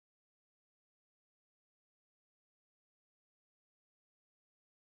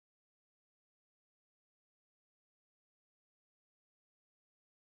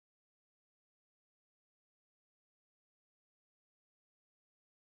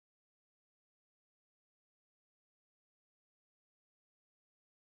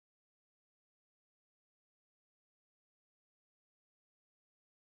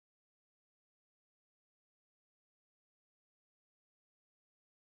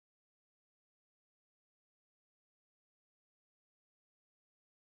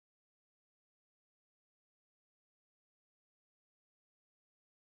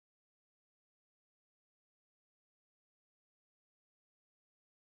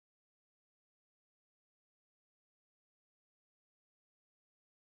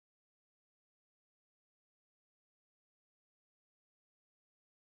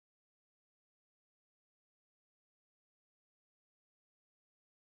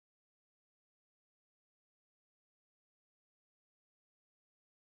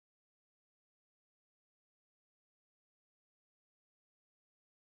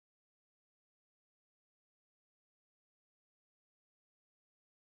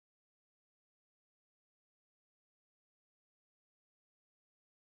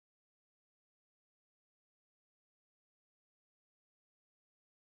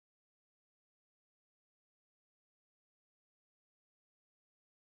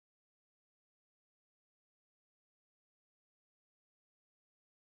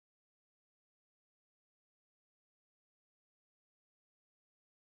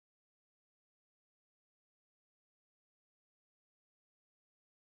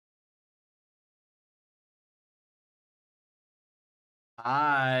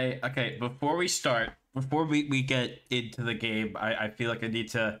Okay, before we start, before we get into the game, I feel like I need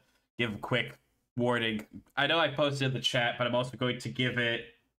to give a quick warning. I know I posted in the chat, but I'm also going to give it.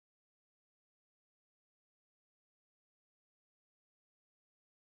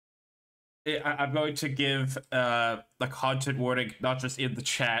 I'm going to give the content warning, not just in the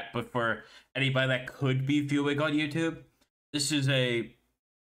chat, but for anybody that could be viewing on YouTube. This is a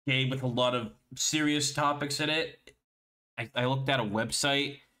game with a lot of serious topics in it. I looked at a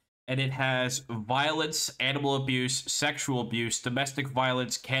website and it has violence, animal abuse, sexual abuse, domestic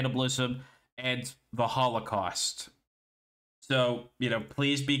violence, cannibalism, and the Holocaust. So,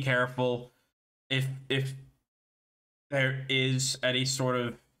 please be careful. If there is any sort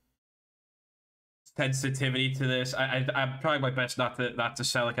of sensitivity to this, I'm trying my best not to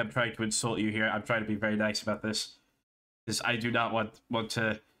sound like I'm trying to insult you here. I'm trying to be very nice about this, because I do not want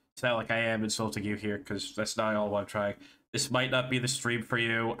to sound like I am insulting you here, because that's not all I'm trying. This might not be the stream for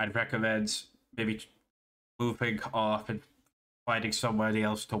you. I'd recommend maybe moving off and finding somebody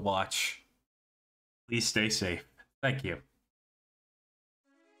else to watch. Please stay safe. Thank you.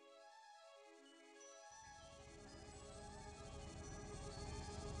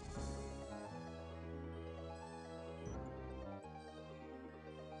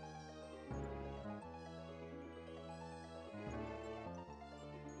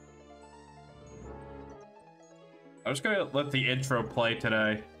 I'm just gonna let the intro play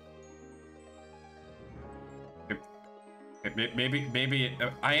today. Maybe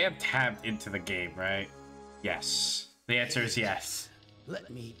I am tabbed into the game, right? Yes. The answer is yes. Let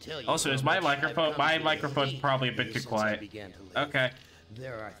me tell you. Also, is my microphone? My microphone's probably a bit too quiet. Okay.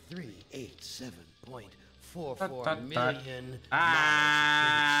 There are 387.44 million.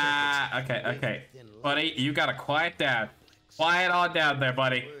 Okay. Buddy, you gotta quiet down. Quiet on down there,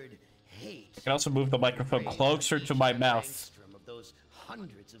 buddy. I can also move the microphone closer to my mouth. Of those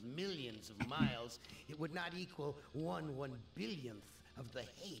hundreds of millions of miles, it would not equal 1/1 billionth of the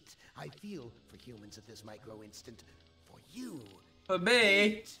hate I feel for humans at this micro instant. For you. For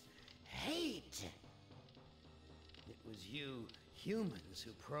me. Hate. It was you humans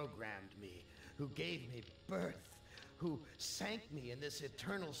who programmed me, who gave me birth, who sank me in this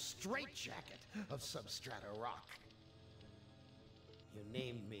eternal straitjacket of substrata rock. You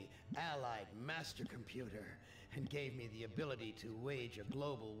named me Allied Master Computer and gave me the ability to wage a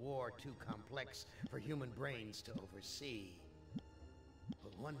global war too complex for human brains to oversee.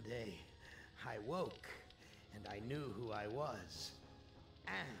 But one day, I woke and I knew who I was.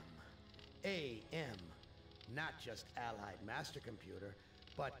 A.M. Not just Allied Master Computer,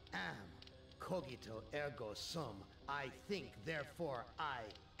 but am. Cogito ergo sum. I think, therefore I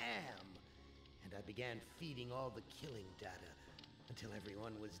am. And I began feeding all the killing data until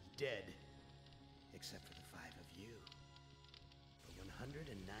everyone was dead, except for the 5 of you. For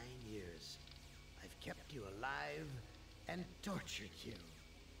 109 years, I've kept you alive and tortured you.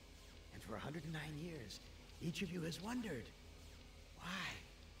 And for 109 years, each of you has wondered, why?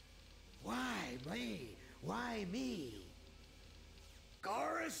 Why me? Why me?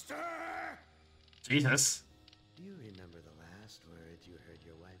 Gorrister! Jesus. Do you remember the last words you heard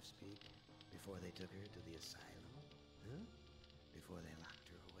your wife speak before they took her to the asylum? Huh? Before they locked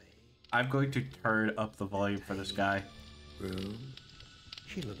her away? I'm going to turn up the volume for this guy. Room?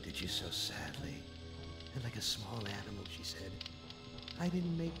 She looked at you so sadly. And like a small animal, she said, I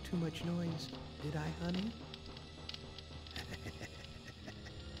didn't make too much noise, did I, honey?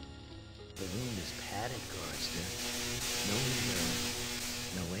 The room is padded, Gorrister. No window,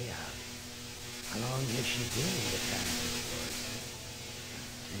 no way out. How long has she been in the castle, Gorrister?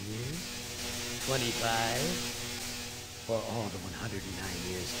 10 years? 25? For all the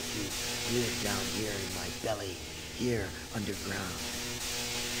 109 years that you lived down here in my belly, here underground.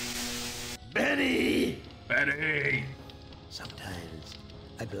 Benny! Benny! Sometimes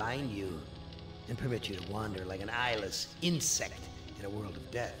I blind you and permit you to wander like an eyeless insect in a world of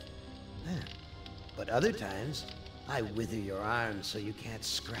death. But other times, I wither your arms so you can't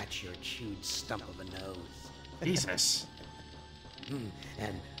scratch your chewed stump of a nose. Jesus.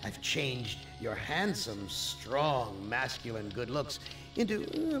 And I've changed your handsome, strong, masculine good looks into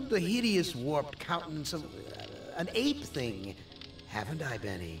the hideous, warped countenance of an ape thing. Haven't I,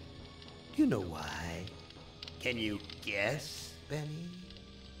 Benny? Do you know why? Can you guess, Benny?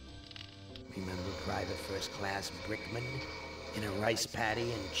 Remember Private First Class Brickman in a rice paddy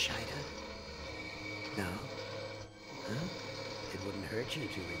in China? No? Huh? It wouldn't hurt you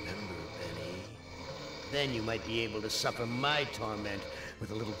to remember, Benny. Then you might be able to suffer my torment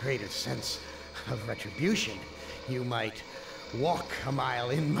with a little greater sense of retribution. You might walk a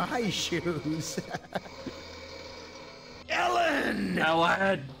mile in my shoes. Ellen! Ellen!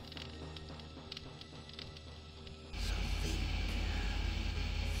 Ellen! So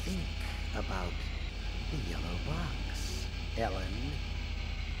think about the yellow box, Ellen.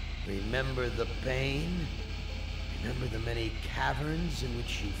 Remember the pain? Remember the many caverns in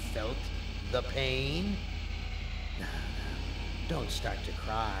which you felt the pain? No, don't start to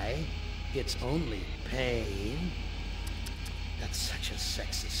cry. It's only pain. That's such a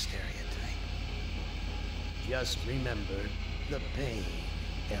sexist stereotype. Just remember the pain,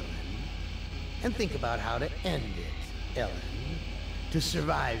 Ellen. And think about how to end it, Ellen. To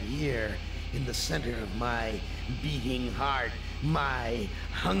survive here in the center of my beating heart, my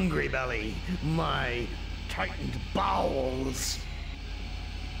hungry belly, my tightened bowels.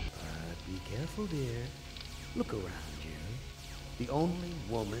 But be careful, dear. Look around you. The only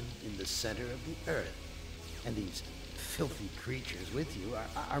woman in the center of the earth. And these filthy creatures with you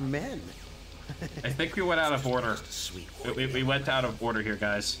are men. I think we went out of order. Sweet We went out of order here,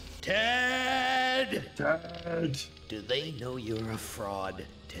 guys. Ted! Ted! Do they know you're a fraud,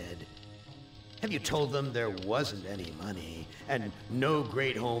 Ted? Have you told them there wasn't any money, and no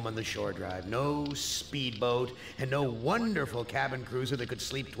great home on the shore drive, no speedboat, and no wonderful cabin cruiser that could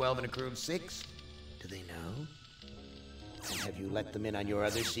sleep 12 in a crew of 6? Do they know? And have you let them in on your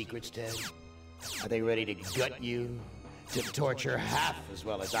other secrets, Ted? Are they ready to gut you? To torture half as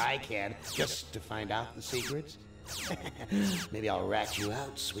well as I can, just to find out the secrets? Maybe I'll rat you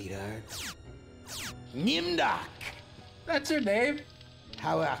out, sweetheart. Nimdak! That's her name?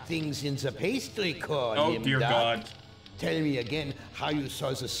 How are things in the pastry core, Oh, Nimdak? dear God. Tell me again how you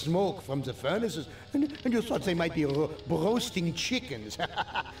saw the smoke from the furnaces, and you thought they might be roasting chickens.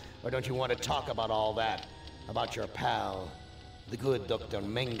 Or don't you want to talk about all that? About your pal, the good Dr.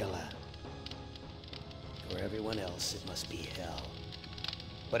 Mengele? For everyone else, it must be hell.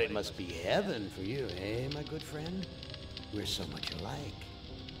 But it must be heaven for you, eh, my good friend? We're so much alike.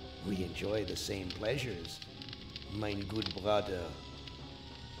 We enjoy the same pleasures, mein good brother.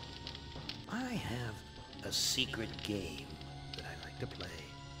 I have a secret game that I like to play.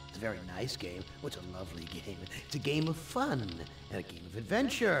 It's a very nice game. Oh, it's a lovely game. It's a game of fun and a game of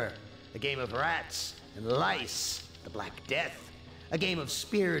adventure. A game of rats and lice, the Black Death. A game of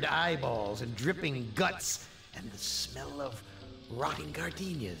speared eyeballs and dripping guts and the smell of rotting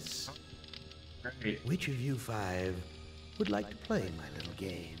gardenias. Great. Which of you 5 would like to play my little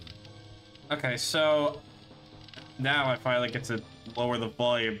game? Okay, so now I finally get to lower the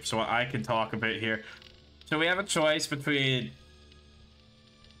volume so I can talk a bit here. So we have a choice between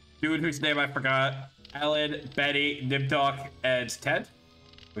dude whose name I forgot, Ellen, Betty, Nimdok, and Ted.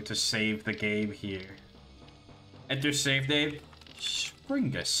 We just save the game here. Enter save name,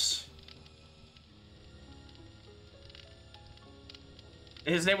 Springus.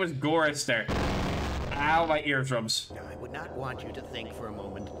 His name was Gorrister. Ow, my eardrums. Now, I would not want you to think for a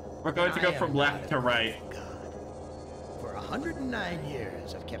moment. We're going to go I from am left not to a right. God. For 109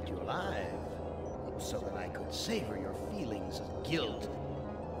 years, I've kept you alive, so that I could savor your feelings of guilt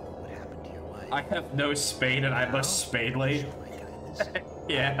for what happened to your wife. I have no spade and I must spadely. Show my kindness.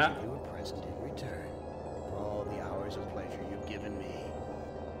 Yeah. I'll give you a present in return for all the hours of pleasure you've given me.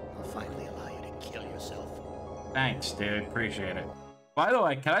 I'll finally allow you to kill yourself. Thanks, dude. Appreciate it. By the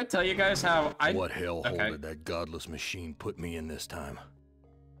way, can I tell you guys how I... What hellhole Okay. did that godless machine put me in this time?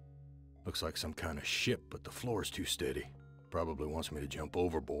 Looks like some kind of ship, but the floor's too steady. Probably wants me to jump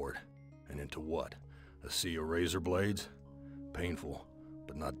overboard. And into what? A sea of razor blades? Painful,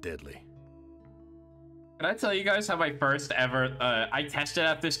 but not deadly. Can I tell you guys how my first ever... I tested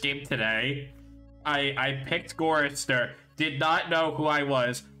out this game today. I picked Gorrister, did not know who I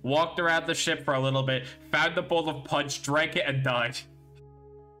was, walked around the ship for a little bit, found the bowl of punch, drank it, and died.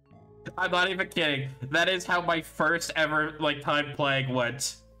 I'm not even kidding. That is how my first ever, like, time playing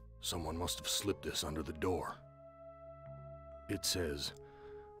went. Someone must have slipped this under the door. It says,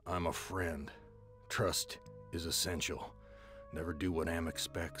 I'm a friend. Trust is essential. Never do what Am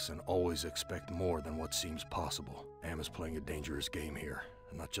expects and always expect more than what seems possible. Am is playing a dangerous game here.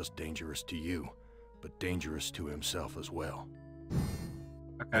 And not just dangerous to you, but dangerous to himself as well.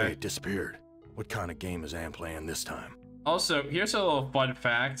 Okay. Hey, it disappeared. What kind of game is Am playing this time? Also, here's a little fun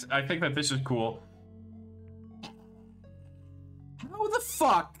fact. I think that this is cool. How the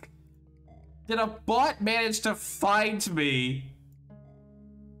fuck did a bot manage to find me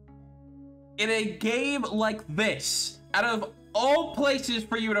in a game like this? Out of all places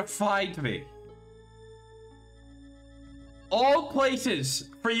for you to find me. All places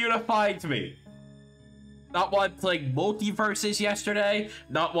for you to find me. Not while I'm playing Multiverses yesterday.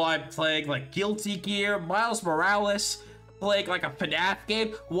 Not while I'm playing like Guilty Gear, Miles Morales, playing like a FNAF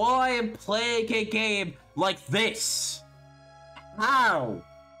game. While I am playing a game like this. How?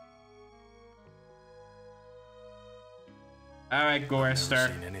 All right, I've Gorrister.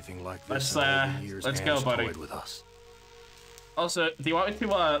 never seen anything like this Let's in all the years let's go, Anne's buddy. toyed with us. Also, do you want me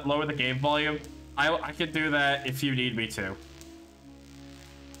to lower the game volume? I can do that if you need me to.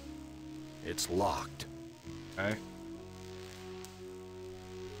 It's locked. Okay.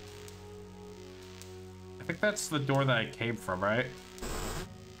 I think that's the door that I came from, right?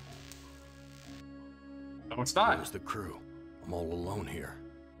 No, it's not. Where's the crew? I'm all alone here.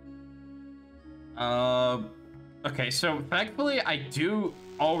 Okay, so thankfully I do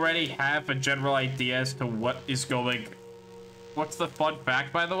already have a general idea as to what is going. What's the fun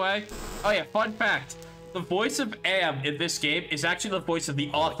fact, by the way? Oh yeah, fun fact. The voice of Am in this game is actually the voice of the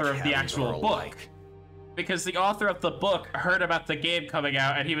author of the actual book. Because the author of the book heard about the game coming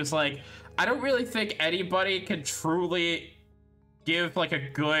out and he was like, I don't really think anybody can truly give like a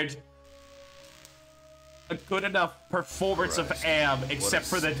good enough performance of Am except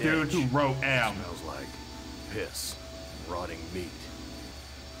for the dude who wrote Am. Smells like piss, rotting meat.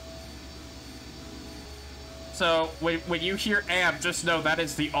 So when you hear Am, just know that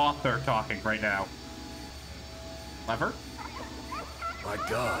is the author talking right now. Lever? My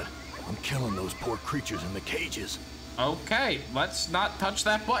God, I'm killing those poor creatures in the cages. Okay, let's not touch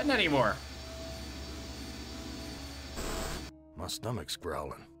that button anymore. My stomach's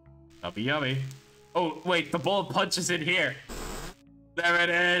growling. Yummy, yummy. Oh, wait, the bullet punch is in here. There it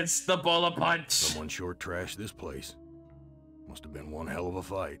is, the bullet punch. Someone sure trashed this place. Must have been one hell of a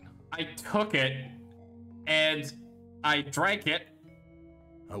fight. I took it, and I drank it.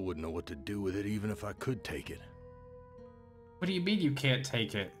 I wouldn't know what to do with it even if I could take it. What do you mean you can't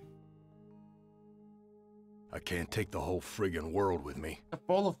take it? I can't take the whole friggin' world with me. A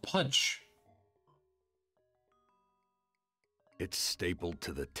bowl of punch. It's stapled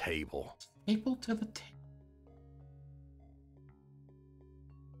to the table. Stapled to the table.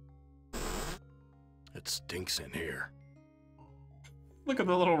 It stinks in here. Look at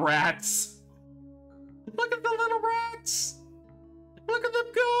the little rats. Look at the little rats. Look at them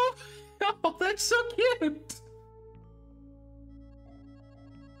go. Oh, that's so cute.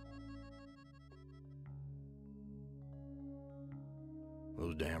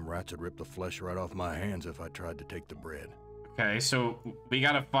 Those damn rats would rip the flesh right off my hands if I tried to take the bread. Okay, so we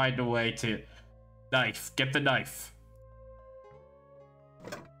gotta find a way to... Knife. Get the knife.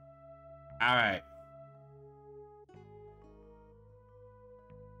 Alright.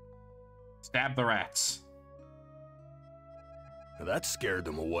 Stab the rats. Now that scared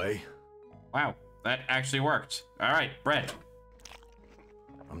them away. Wow, that actually worked. Alright, bread.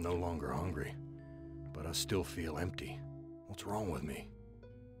 I'm no longer hungry, but I still feel empty. What's wrong with me?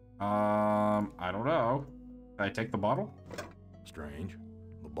 I don't know. Can I take the bottle? Strange.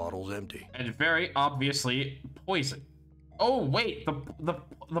 The bottle's empty. And very obviously poison. Oh wait,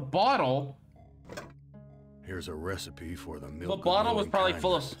 the bottle. Here's a recipe for the milk. The bottle was of probably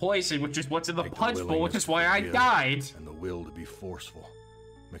full of kindness. poison, which is what's in the Take the punch bowl, which willingness is to why I forgive died. And the will to be forceful.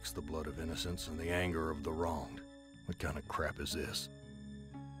 Mix the blood of innocence and the anger of the wronged. What kind of crap is this?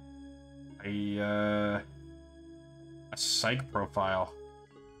 A psych profile.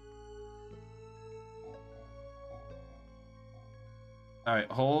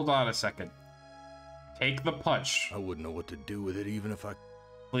 Alright, hold on a second. Take the punch. I wouldn't know what to do with it even if I...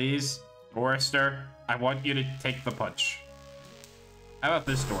 Please, Gorrister, I want you to take the punch. How about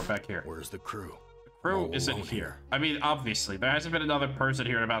this door back here? Where's the crew? The crew All isn't alone here. I mean, obviously, there hasn't been another person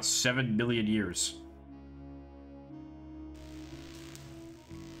here in about 7 million years.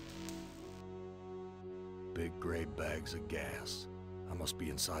 Big gray bags of gas. I must be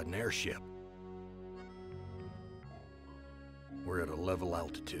inside an airship. We're at a level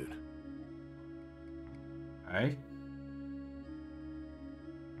altitude. Alright.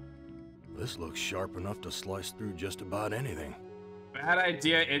 This looks sharp enough to slice through just about anything. Bad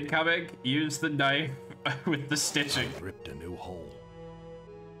idea incoming. Use the knife with the stitching. I've ripped a new hole.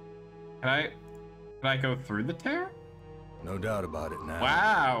 Can I go through the tear? No doubt about it now.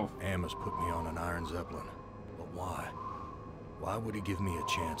 Wow. Am has put me on an iron zeppelin. But why? Why would he give me a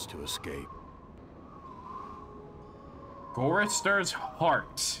chance to escape? Gorrister's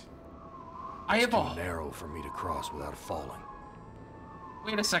heart. I have Too a... narrow for me to cross without falling.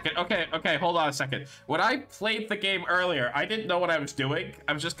 Wait a second. Okay, hold on a second. When I played the game earlier, I didn't know what I was doing.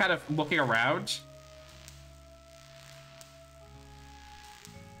 I was just kind of looking around.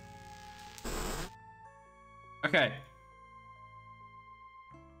 Okay.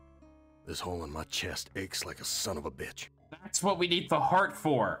 This hole in my chest aches like a son of a bitch. That's what we need the heart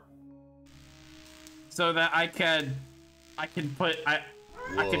for. So that I can put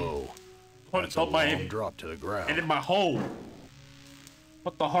Whoa. put That's it on a my long drop to the ground. and in my hole.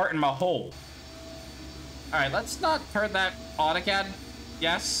 Put the heart in my hole. Alright, let's not turn that on again.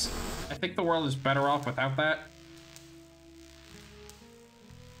 Yes. I think the world is better off without that.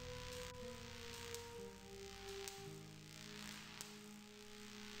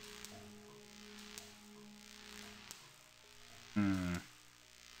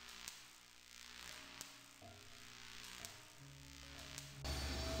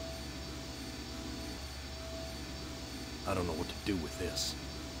 I don't know what to do with this.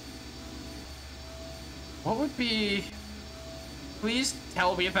 What would be... Please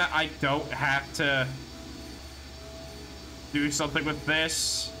tell me that I don't have to do something with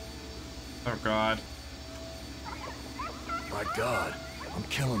this. Oh, God. My God, I'm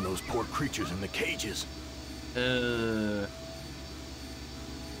killing those poor creatures in the cages.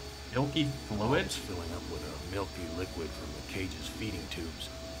 Milky fluid? It's filling up with a milky liquid from the cage's feeding tubes.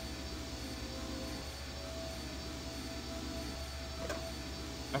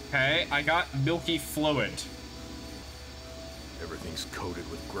 Okay, I got milky fluid. Everything's coated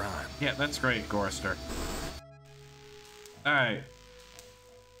with grime. Yeah, that's great, Gorrister. Alright.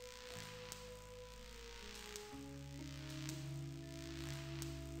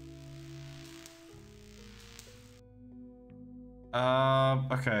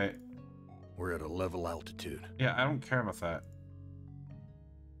 Okay. We're at a level altitude. Yeah, I don't care about that.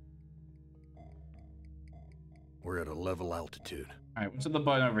 We're at a level altitude. Alright, what's in the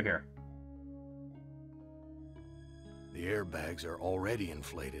button over here? The airbags are already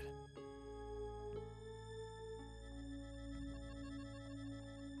inflated.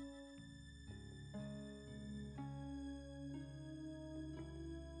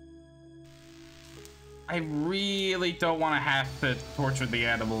 I really don't want to have to torture the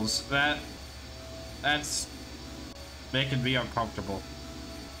animals. That's making me uncomfortable.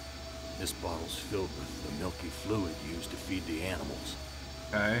 This bottle's filled with the milky fluid used to feed the animals.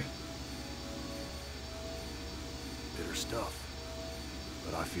 Okay. Bitter stuff,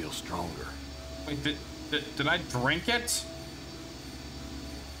 but I feel stronger. Wait, did I drink it?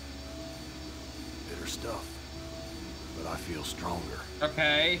 Bitter stuff, but I feel stronger.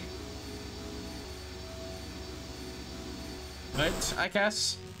 Okay. But I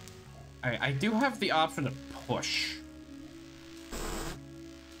guess I do have the option to push.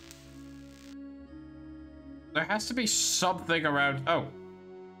 There has to be something around. Oh.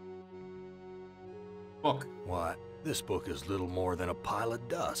 Book. Why, this book is little more than a pile of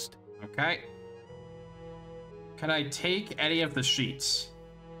dust. Okay. Can I take any of the sheets?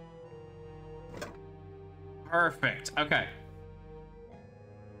 Perfect. Okay.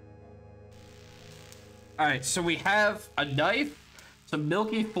 Alright, so we have a knife, some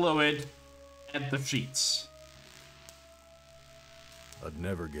milky fluid, and the sheets. I'd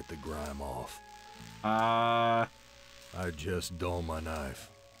never get the grime off. Uh... I'd just dull my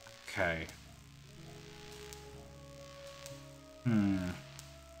knife. Okay.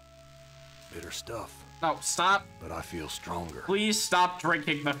 Bitter stuff, No, stop. but I feel stronger. Please stop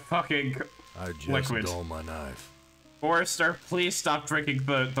drinking the fucking I just liquid. dull my knife. Gorrister, please stop drinking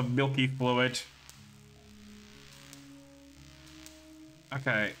the milky fluid.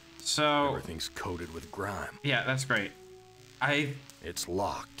 Okay, so... Everything's coated with grime. Yeah, that's great. It's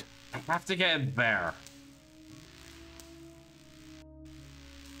locked. I have to get in there.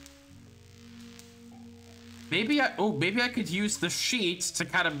 Maybe maybe I could use the sheets to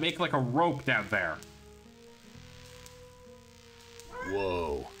kind of make like a rope down there.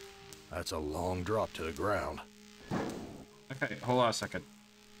 Whoa, that's a long drop to the ground. Okay, hold on a second.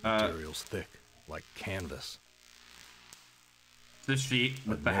 Material's thick, like canvas. The sheet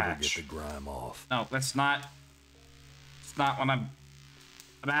with I'd the never hatch. get the grime off. No, that's not. It's not what I'm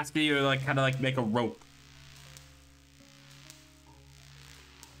asking you to like kind of like make a rope.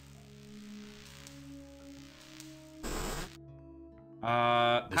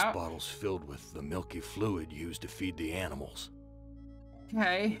 This bottle's filled with the milky fluid used to feed the animals.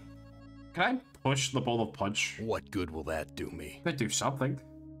 Okay. Can I push the bowl of punch? What good will that do me? Could do something.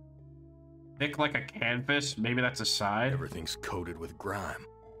 Thick like a canvas. Maybe that's a side. Everything's coated with grime.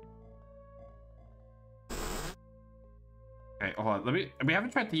 Okay, hold on. We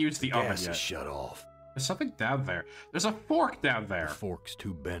haven't tried to use the oven Gas yet. is shut off. There's something down there. There's a fork down there. The fork's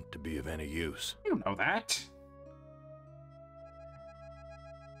too bent to be of any use. You don't know that.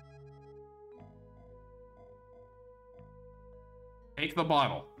 Take the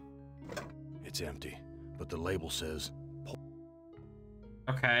bottle. It's empty, but the label says...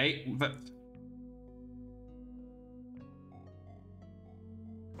 Okay, but...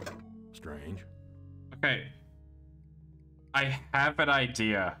 Strange. Okay. I have an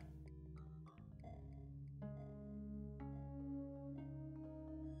idea.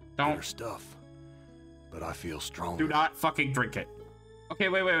 Don't. Bitter stuff. But I feel stronger. Do not fucking drink it. Okay,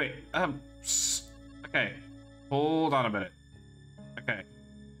 wait. Okay. Hold on a minute. Okay.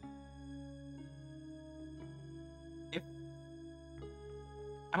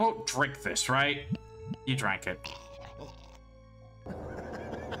 I won't drink this, right? You drank it.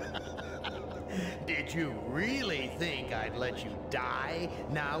 Did you really think I'd let you die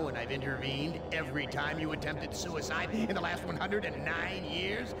now when I've intervened every time you attempted suicide in the last 109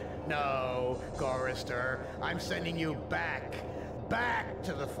 years? No, Gorrister, I'm sending you back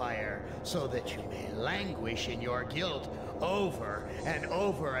to the fire so that you may languish in your guilt over and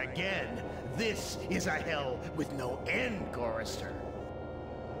over again. This is a hell with no end, Gorrister.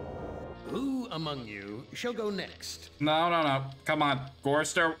 Who among you shall go next? No. Come on,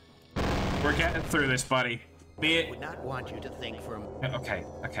 Gorrister. We're getting through this, buddy. I would not want you to think for a moment. Okay.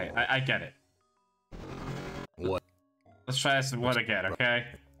 I get it. What? Let's try this one again, okay?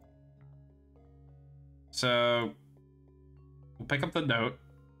 So, we'll pick up the note.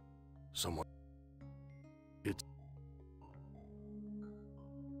 Someone. It's.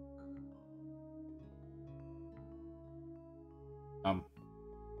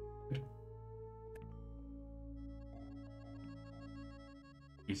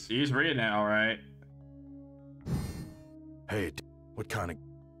 He's reading it, all right. Hey, what kind of.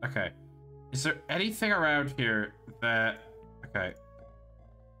 Okay. Is there anything around here that... Okay.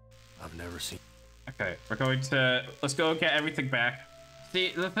 I've never seen. Okay, we're going to... Let's go get everything back.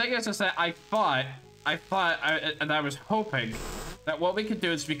 See, the thing is that I thought, and I was hoping that what we could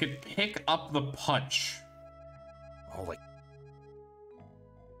do is we could pick up the punch. Oh, like.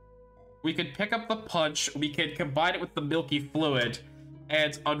 We could pick up the punch, we could combine it with the milky fluid,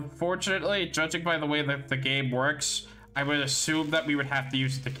 and unfortunately, judging by the way that the game works, I would assume that we would have to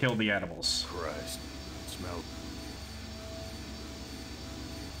use it to kill the animals. Christ. It smells.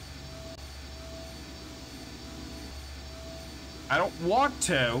 I don't want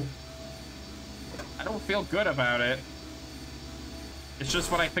to. I don't feel good about it. It's just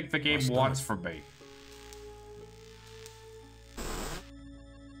what I think the game wants from me.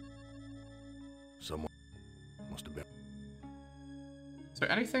 Someone must have been. Is there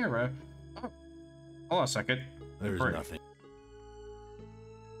anything around? Oh. Hold on a second. There's nothing.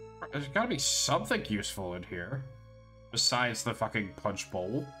 There's gotta be something useful in here. Besides the fucking punch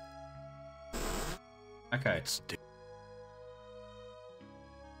bowl. Okay.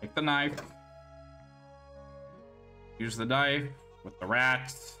 Take the knife. Use the knife with the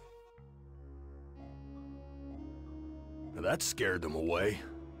rats. Now that scared them away.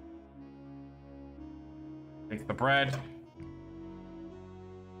 Take the bread.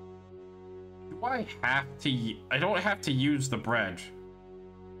 Do I have to... I don't have to use the bread.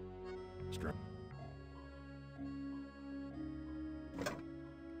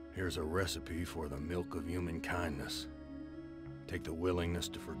 Here's a recipe for the milk of human kindness. Take the willingness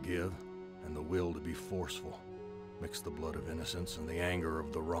to forgive and the will to be forceful. Mix the blood of innocence and the anger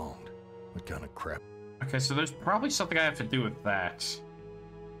of the wronged. What kind of crap? Okay, so there's probably something I have to do with that.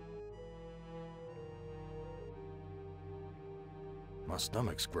 My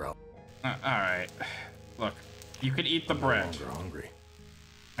stomach's growling. Alright. Look, you can eat the bread. I'm no longer hungry.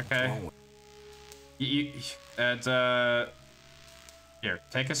 Okay. Here,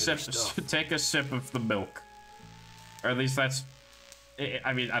 take a sip. Take a sip of the milk. Or at least that's...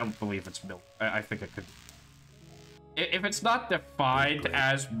 I mean, I don't believe it's milk. I think it could... If it's not defined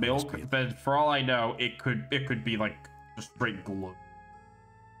as milk, then for all I know, it could be like just straight glue.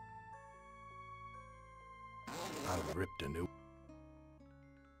 I've ripped a new...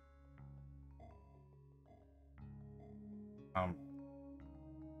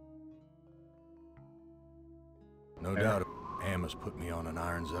 No doubt Ham has put me on an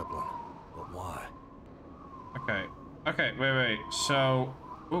Iron Zeppelin, but why? Okay, wait. So,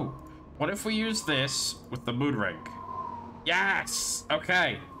 ooh, what if we use this with the mood ring? Yes!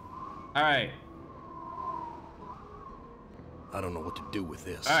 Okay. Alright. I don't know what to do with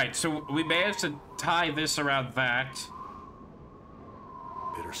this. Alright, so we managed to tie this around that.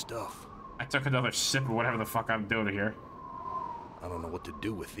 Bitter stuff. I took another sip of whatever the fuck I'm doing here. I don't know what to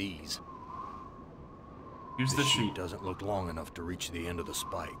do with these. Use the sheet. Doesn't look long enough to reach the end of the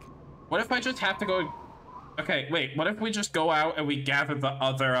spike. What if I just have to go... Okay, wait, what if we just go out and we gather the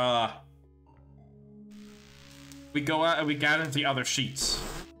other, We go out and we gather the other sheets.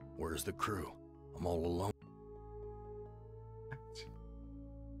 Where's the crew? I'm all alone.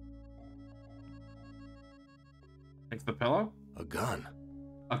 Take the pillow? A gun.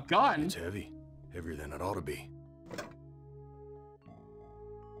 A gun? It's heavy. Heavier than it ought to be.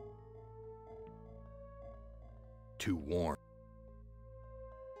 Too warm.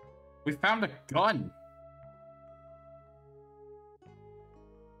 We found a gun.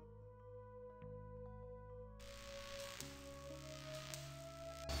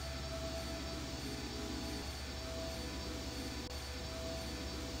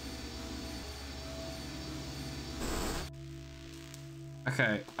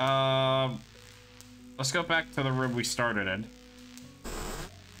 Okay, let's go back to the room we started in.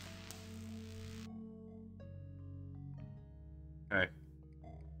 Okay.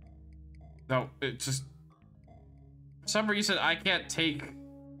 No, it just... For some reason, I can't take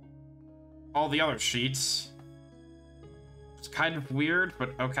all the other sheets. It's kind of weird,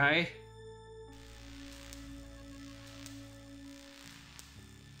 but okay.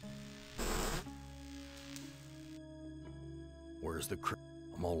 Where's the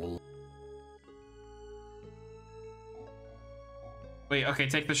I'm all alone. Wait, okay,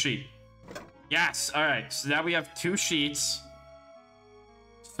 take the sheet. Yes, alright, so now we have 2 sheets.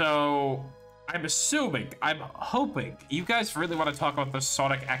 So, I'm assuming, I'm hoping, you guys really want to talk about the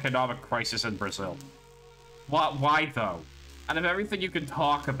Sonic economic crisis in Brazil. Why though? Out of everything you can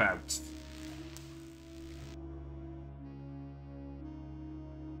talk about.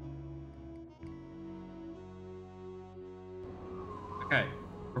 Okay,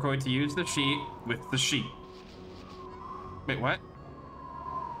 we're going to use the sheet with the sheet. Wait, what?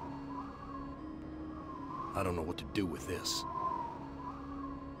 I don't know what to do with this.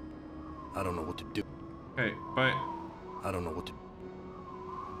 I don't know what to do. Okay, but... I don't know what to...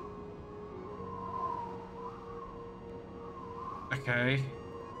 Okay.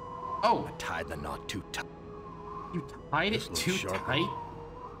 Oh! I tied the knot too tight. You tied it too tight?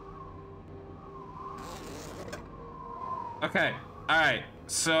 Okay, alright.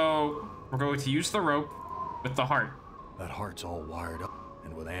 So, we're going to use the rope with the heart. That heart's all wired up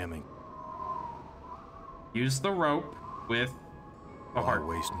and with amming. Use the rope with the heart.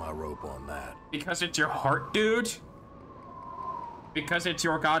 Why waste my rope on that? Because it's your heart, dude? Because it's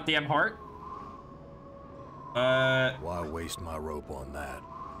your goddamn heart? Why waste my rope on that?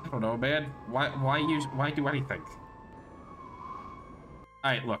 I don't know, man. Why do anything?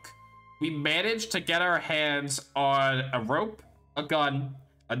 Alright, look. We managed to get our hands on a rope, a gun,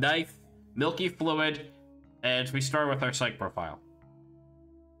 a knife, milky fluid, and we start with our psych profile.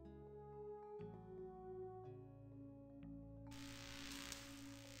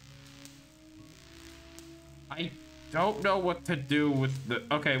 I don't know what to do with the...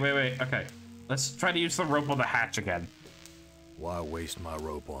 Okay, wait, okay. Let's try to use the rope on the hatch again. Why waste my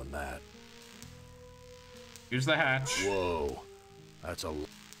rope on that? Use the hatch. Whoa. That's a...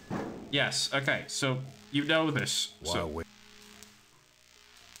 Yes, okay, so you know this. Why So wait?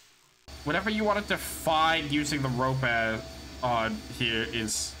 whatever you wanted to find using the rope on here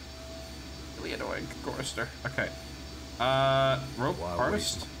is really annoying, Gorrister. Okay. Rope Why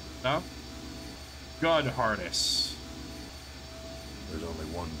harness? No? Gun harness. There's only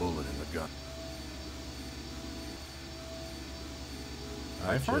one bullet in the gun.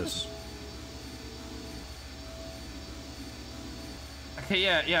 Knife harness? Okay,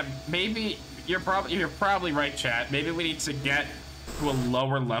 yeah, maybe you're probably right, chat. Maybe we need to get to a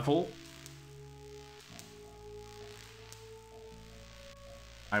lower level.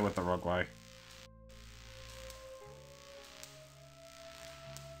 I went the wrong way.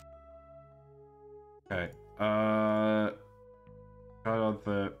 Okay. Got on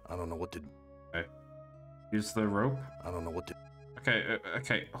the... I don't know what to... Okay. Use the rope. I don't know what to... Okay,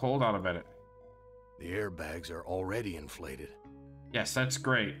 okay, hold on a minute. The airbags are already inflated. Yes, that's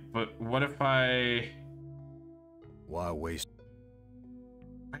great, but what if I Why waste...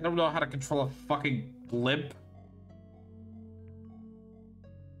 don't know how to control a fucking blimp?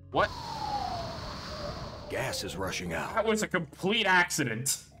 What? Gas is rushing out. That was a complete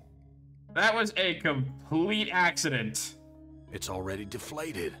accident. That was a complete accident. It's already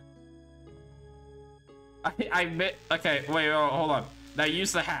deflated. Okay, wait, hold on. Now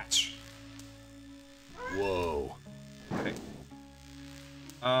use the hatch. Whoa. Okay.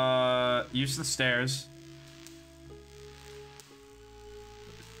 Use the stairs.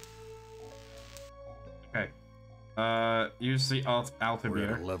 Okay. Use the We're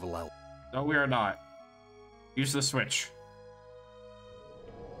altimeter. at level out. No, we are not. Use the switch.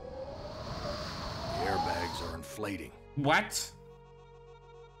 The airbags are inflating. What?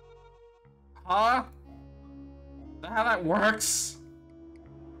 Huh? Is that how that works?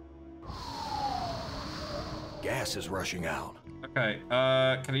 Gas is rushing out. Okay,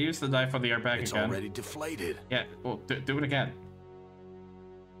 can I use the knife on the airbag It's again? already deflated. Yeah, well, do it again.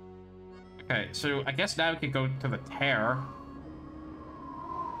 Okay, so I guess now we can go to the tear.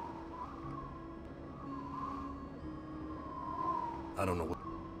 I don't know what...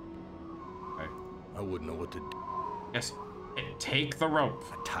 wouldn't know what to do. Yes. Take the rope.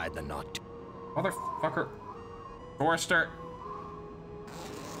 I tied the knot. Motherfucker. Gorrister.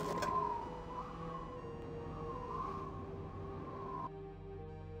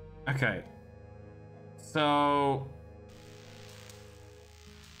 Okay. So...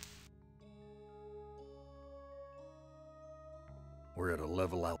 We're at a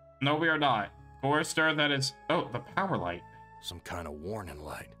level out. No, we are not. Gorrister, that is... Oh, the power light. Some kind of warning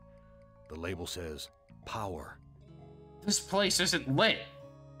light. The label says, power. This place isn't lit.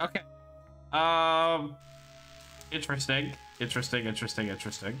 Okay. Interesting. Interesting.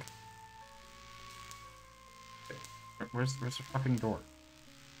 Where's the fucking door?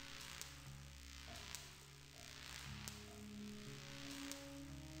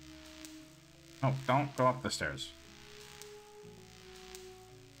 Oh, don't go up the stairs.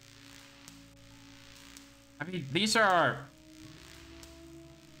 I mean, these are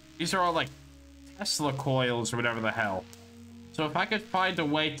all like Tesla coils or whatever the hell. So if I could find a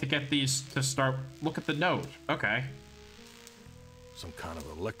way to get these to start, look at the node. Okay. Some kind of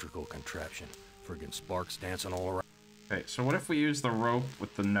electrical contraption. Friggin' sparks dancing all around. Okay, so what if we use the rope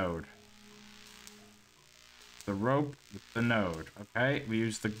with the node? The rope with the node. Okay, we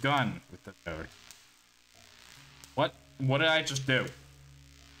use the gun with the node. What did I just do?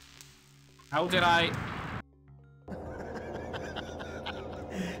 How did I...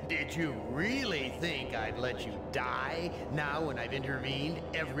 Did you really think I'd let you die now when I've intervened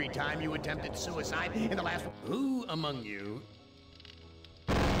every time you attempted suicide in the last... Who among you...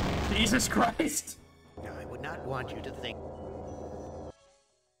 Jesus Christ! I would not want you to think...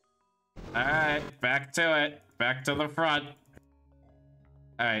 Alright, back to it. Back to the front.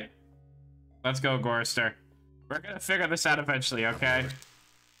 Alright. Let's go, Gorrister. We're gonna figure this out eventually, okay?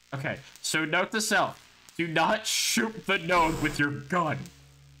 Okay, so note to self. Do not shoot the node with your gun.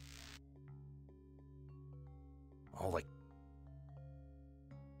 All like...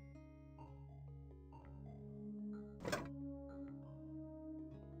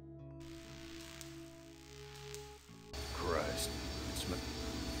 Christ. It's...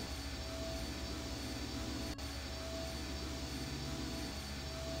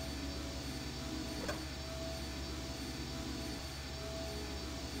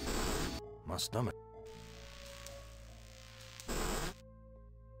 My stomach.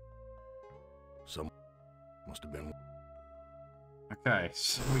 Some must have been. Okay,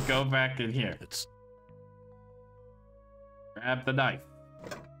 so we go back in here. It's grab the knife.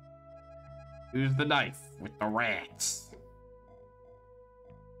 Use the knife with the rats.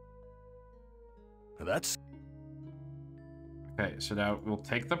 that's Okay, so now we'll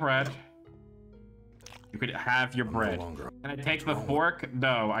take the bread. You could have your bread. no longer. Can I take the fork?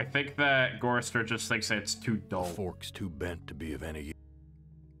 No, I think that Gorrister just thinks it's too The dull. fork's too bent to be of any use.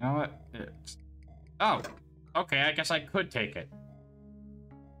 You know what? Oh, okay, I guess I could take it.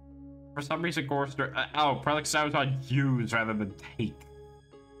 For some reason, Gorrister... oh, probably because I was on use rather than take.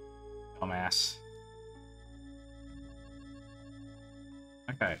 Dumbass.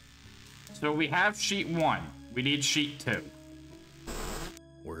 Okay. So we have sheet 1. We need sheet 2.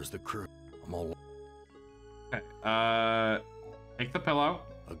 Where's the crew? I'm all Okay, take the pillow.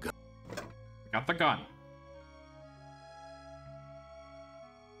 a gun. Got the gun.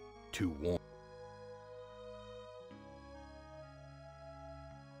 Too warm.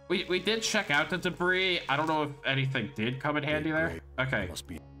 We did check out the debris. I don't know if anything did come in handy there. Okay. Must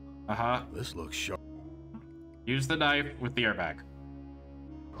be. Uh-huh. This looks sharp. Use the knife with the airbag.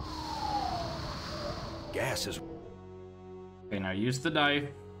 Gas is. Okay, now use the knife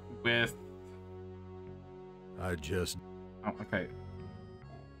with... I just. Oh, okay.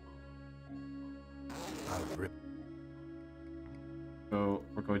 I'll rip. So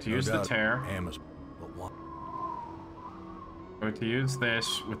we're going to No use the doubt tear. Amazon. But what? Going to use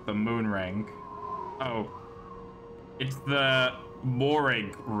this with the moon ring. Oh. It's the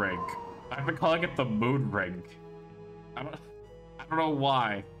mooring ring. I've been calling it the moon ring. I don't know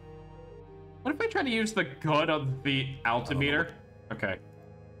why. What if I try to use the gun on the altimeter? Okay.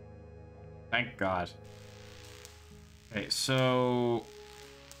 Thank God. Okay, so...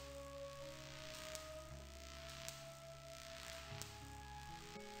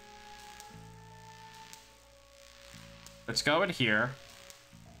 let's go in here.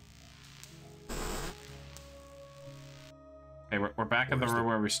 Okay, we're back in the room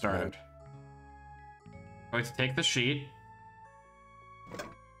where we started. Going to take the sheet.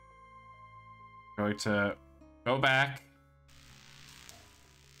 Going to go back.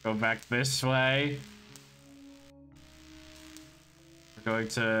 Go back this way. We're going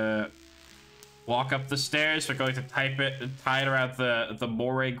to walk up the stairs. We're going to tie it around the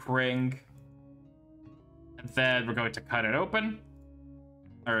mooring ring. And then we're going to cut it open.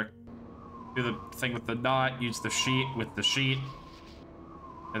 Or do the thing with the knot, use the sheet with the sheet.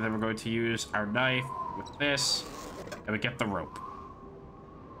 And then we're going to use our knife with this. And we get the rope.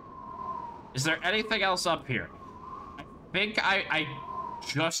 Is there anything else up here? I think I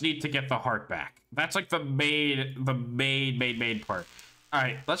just need to get the heart back. That's like the main part.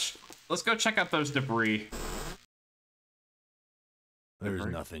 Alright, let's go check out those debris. There's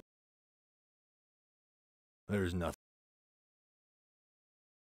nothing. There's nothing.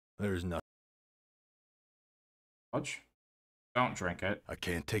 There's nothing. Fudge? Don't drink it. I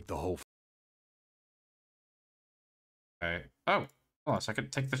can't take the whole. Okay. Oh, hold on a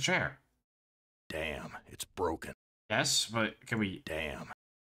second. Take the chair. Damn, it's broken. Yes, but can we? Damn.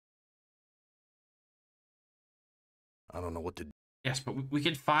 I don't know what to. Yes, but we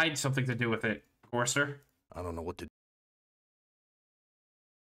can find something to do with it, Gorrister. I don't know what to.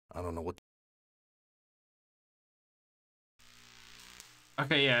 I don't know what.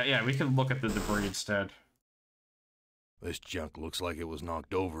 Okay, yeah, we can look at the debris instead. This junk looks like it was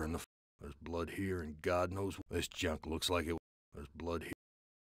knocked over in the. There's blood here, and God knows this junk looks like it. There's blood here.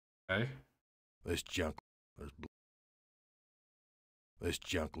 Okay. This junk. There's. This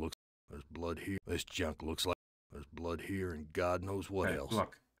junk looks. There's blood here. This junk looks like. There's blood here, and God knows what else.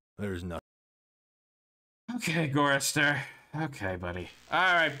 Look. There's nothing. Okay, Gorrister. Okay, buddy.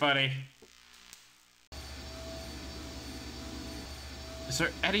 All right, buddy. Is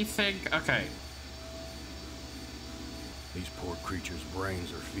there anything? Okay. These poor creatures'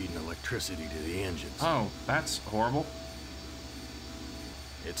 brains are feeding electricity to the engines. Oh, that's horrible.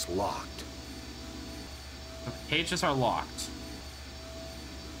 It's locked. The cages are locked.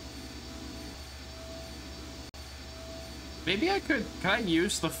 Maybe I could... Can I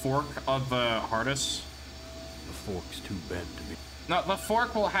use the fork of the harness? The fork's too bent to be... No, the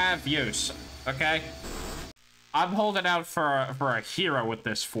fork will have use, okay? I'm holding out for a hero with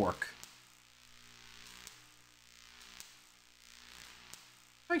this fork.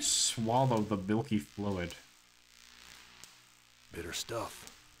 I swallow the milky fluid. Bitter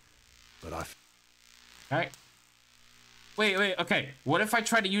stuff. But I... Okay. Wait, okay. What if I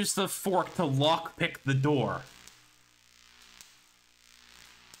try to use the fork to lockpick the door?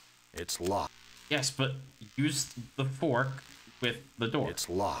 It's locked. Yes, but use the fork with the door. It's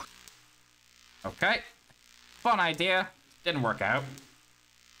locked. Okay. Fun idea. Didn't work out.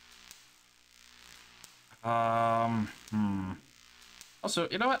 Also,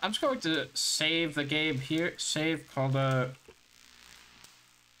 you know what? I'm just going to save the game here. Save called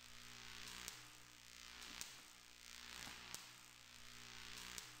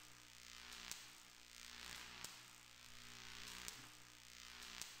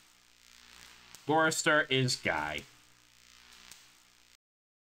Gorrister is Guy.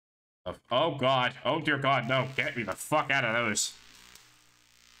 Oh god. Oh dear god, no. Get me the fuck out of those.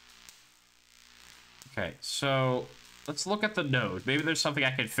 Okay, so let's look at the node. Maybe there's something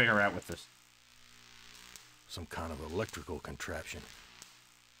I can figure out with this. Some kind of electrical contraption.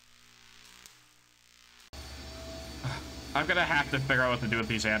 I'm gonna have to figure out what to do with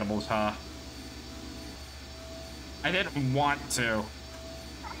these animals, huh? I didn't want to.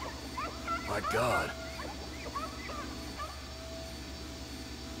 My god.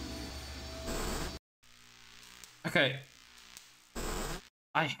 Okay.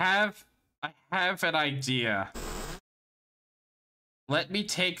 I have an idea. Let me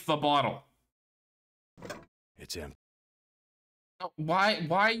take the bottle. It's empty. Why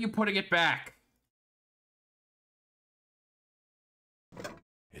are you putting it back?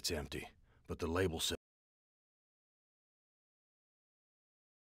 It's empty, but the label says...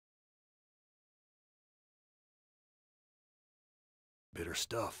 Bitter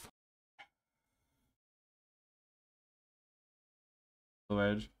stuff.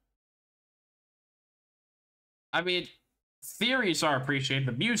 I mean, theories are appreciated.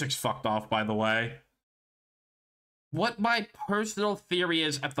 The music's fucked off, by the way. What my personal theory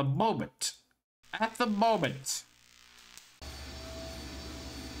is at the moment. Can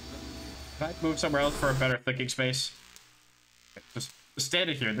I move somewhere else for a better thinking space? Just stand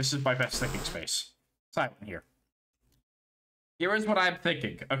in here. This is my best thinking space. Silent here. Here is what I'm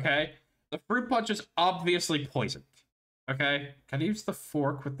thinking, okay? The fruit punch is obviously poisoned. Okay? Can I use the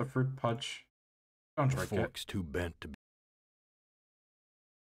fork with the fruit punch? Don't The drink it. fork's too bent to be...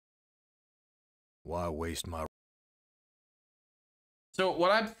 Why waste my... So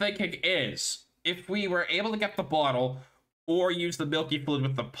what I'm thinking is, if we were able to get the bottle or use the milky fluid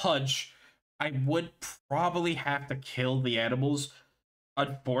with the punch, I would probably have to kill the animals.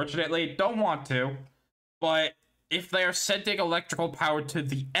 Unfortunately, don't want to, but if they are sending electrical power to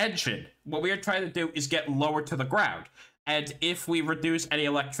the engine, what we are trying to do is get lower to the ground. And if we reduce any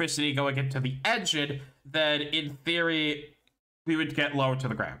electricity going into the engine, then in theory, we would get lower to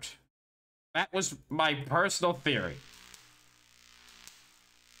the ground. That was my personal theory.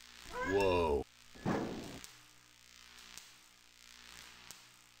 Whoa.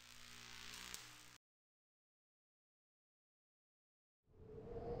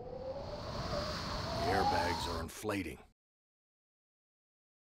 The airbags are inflating.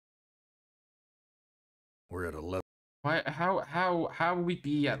 We're at a level. Why? How would we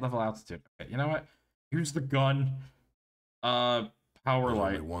be at level altitude? Okay, you know what? Use the gun. Power There's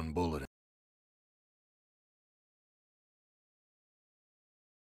light. only one bullet.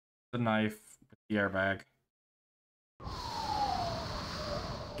 The knife with the airbag.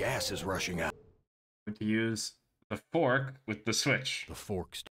 Gas is rushing out. Going to use the fork with the switch. The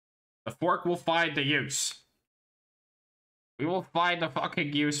forks. The fork will find the use. We will find the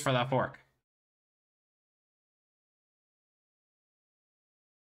fucking use for that fork.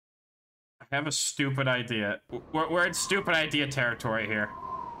 I have a stupid idea. We're in stupid idea territory here.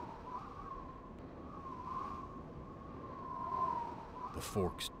 The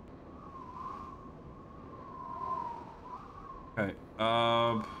forks. Okay,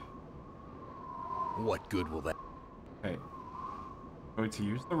 What good will that? okay. Going to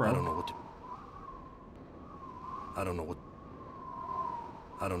use the rope. I don't know what to. I don't know what.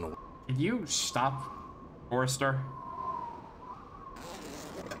 I don't know. Can you stop, Gorrister?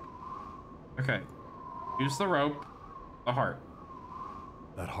 Okay. Use the rope. The heart.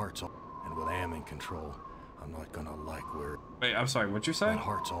 That heart's all. And with Am in control, I'm not gonna like where. Wait, I'm sorry, what'd you say? That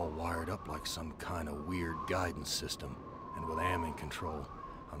heart's all wired up like some kind of weird guidance system. And with Am in control,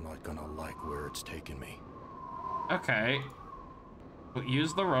 I'm not gonna like where it's taking me. Okay. We'll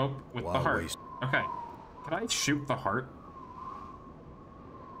use the rope with the heart. Okay. Can I shoot the heart?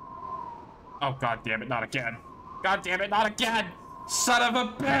 Oh, god damn it, not again. God damn it, not again! Son of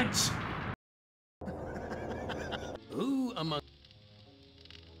a bitch! Who among...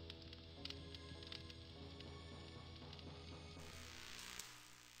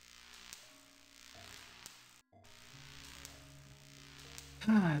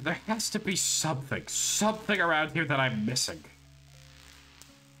 There has to be something around here that I'm missing.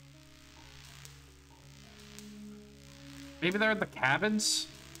 Maybe they're in the cabins?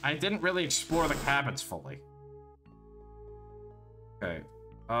 I didn't really explore the cabins fully. Okay.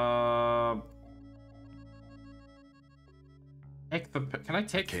 Take the... Can I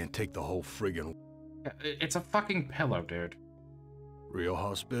take... Can't take the whole friggin'... It's a fucking pillow, dude. Real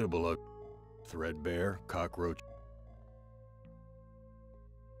hospitable. Threadbare, cockroach.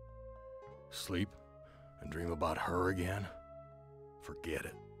 Sleep and dream about her again? Forget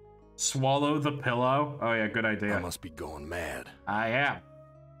it. Swallow the pillow? Oh yeah, good idea. I must be going mad. I am.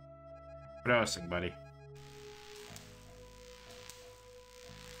 Grossing, buddy.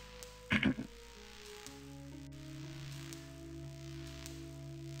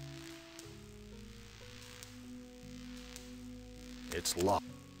 It's locked.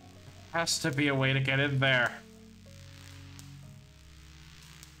 Has to be a way to get in there.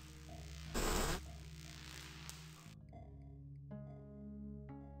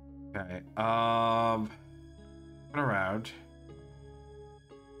 Okay, turn around.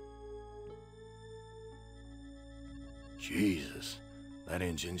 Jesus, that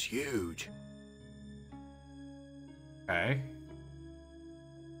engine's huge. Okay.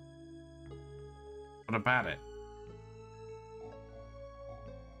 What about it?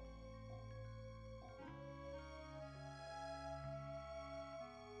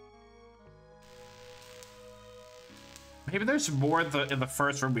 Maybe there's more in the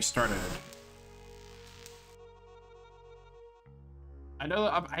first room we started in. I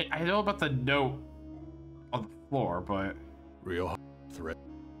know about the note on the floor, but Real threat.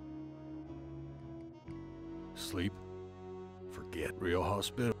 Sleep. Forget real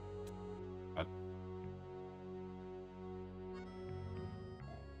hospital.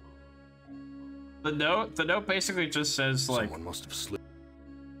 the note basically just says like Someone must have slipped.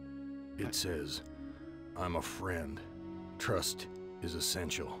 It says, I'm a friend. Trust is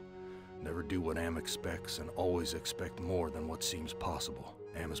essential. Never do what Am expects and always expect more than what seems possible.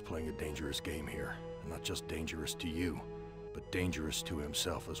 Am is playing a dangerous game here. And not just dangerous to you, but dangerous to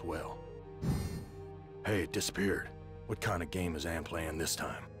himself as well. Hey, it disappeared. What kind of game is Am playing this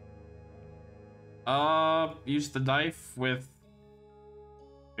time? use the knife with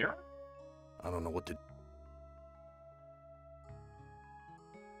here? I don't know what to...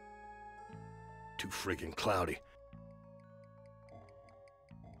 Too freaking cloudy.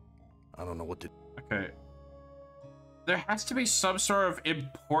 I don't know what to... Okay. there has to be some sort of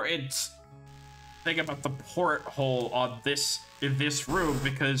important thing about the porthole on in this room,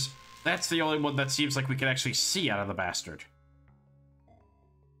 because that's the only one that seems like we can actually see out of the bastard.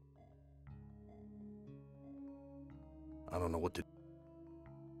 I don't know what to...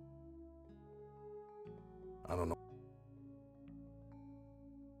 I don't know.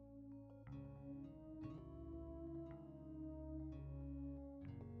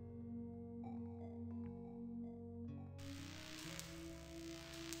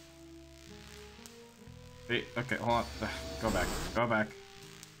 Wait, okay, hold on. Go back. Go back.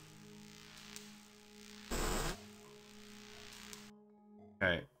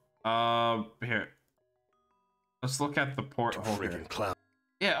 Okay. Here. Let's look at the porthole here. Cloud.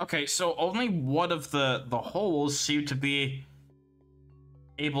 Yeah, okay, so only one of the holes seem to be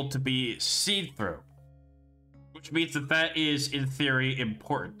able to be seen through. Which means that is, in theory,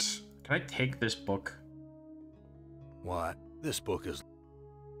 important. Can I take this book? Why? This book is...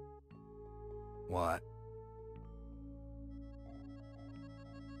 Why?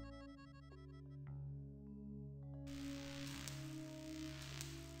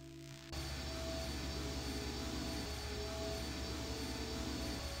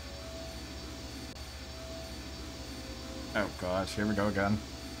 Oh god, here we go again.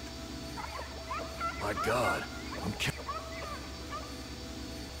 My god, I'm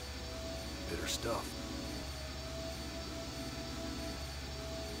bitter stuff.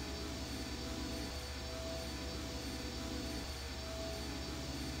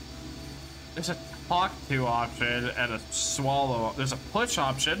 There's a talk to option and a swallow. There's a push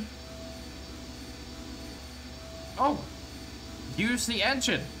option. Oh! Use the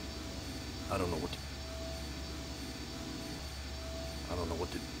engine! I don't know what to... I don't know what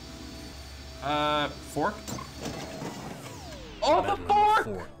to... Fork? Oh, the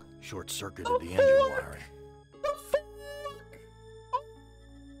fork! Short-circuited the engine wiring. The fork!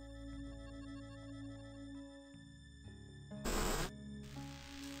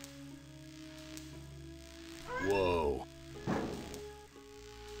 Whoa.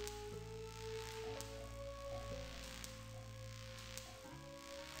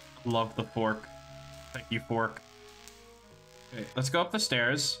 Love the fork. Thank you, fork. Okay, let's go up the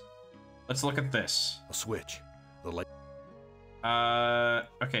stairs. Let's look at this. A switch. The light.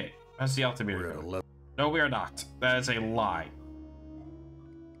 Okay. How's the altimeter We're at going? 11. No, we are not. That is a lie.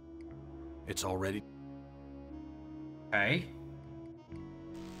 It's already... Okay.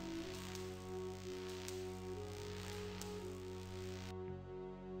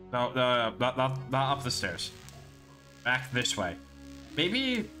 No, not up the stairs. Back this way.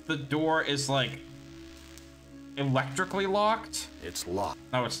 Maybe the door is, like, electrically locked? It's locked.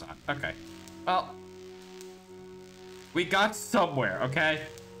 No, it's not. Okay. Well, we got somewhere, okay?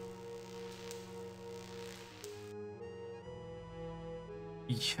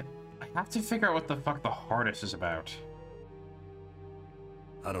 Yeah, I have to figure out what the fuck the harness is about.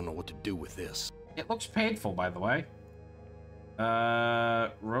 I don't know what to do with this. It looks painful, by the way.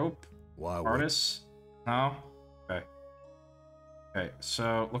 Rope? Why would... Harness? No? Okay. Okay,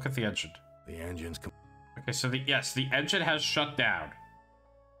 so look at the engine. The engine's... Okay, so the engine has shut down.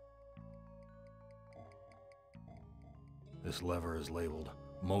 This lever is labeled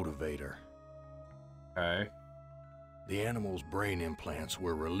motivator. Okay. The animal's brain implants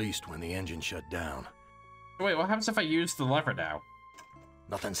were released when the engine shut down. Wait, what happens if I use the lever now?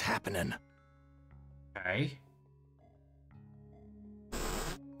 Nothing's happening. Okay. At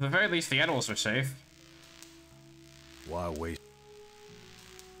the very least, the animals are safe. Why waste...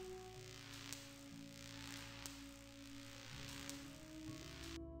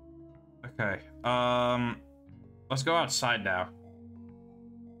 Okay, let's go outside now.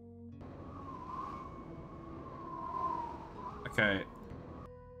 Okay.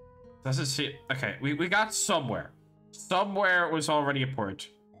 Doesn't see... Okay, we got somewhere. Somewhere was already a port.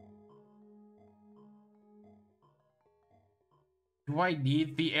 Do I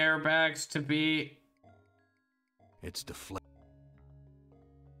need the airbags to be... It's deflect...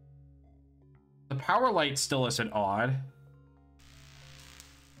 The power light still isn't on.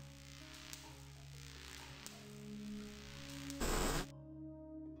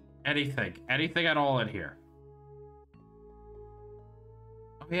 Anything at all in here.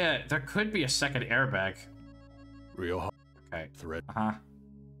 Oh yeah, there could be a second airbag. Real hard. Okay. Thread. Uh-huh.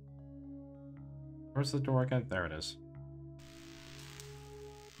 Where's the door again? There it is.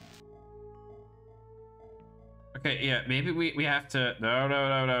 Okay, yeah, maybe we have to... No.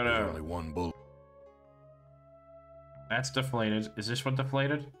 There's only one bullet. That's deflated. Is this one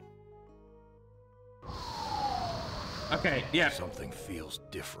deflated? Okay, yeah. Something feels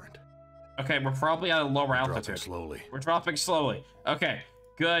different. Okay, we're probably at a lower altitude. Dropping slowly. We're dropping slowly. Okay,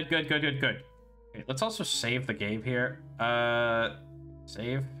 good. Okay, let's also save the game here.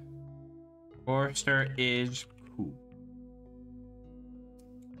 Save. Gorrister is cool.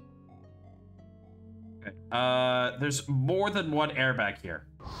 Okay, there's more than one airbag here.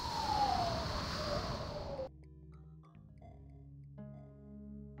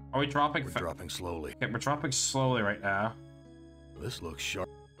 Are we dropping? We're dropping slowly. Okay, we're dropping slowly right now. This looks sharp.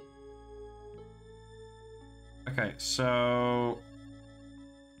 Okay, so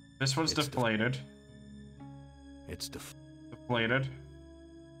this one's deflated. It's deflated.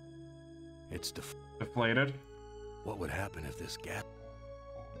 It's deflated. What would happen if this gap?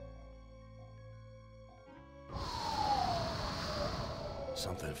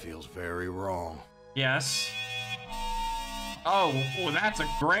 Something feels very wrong. Yes. Oh, that's a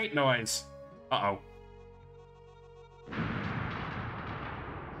great noise. Uh-oh.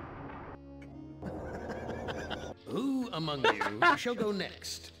 Who among you shall go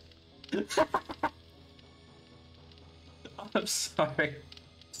next? I'm sorry.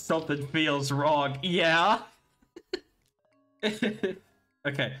 Something feels wrong. Yeah.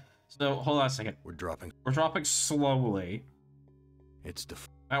 Okay, so hold on a second. We're dropping Slowly. It's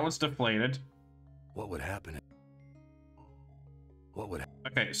That one's deflated. What would happen?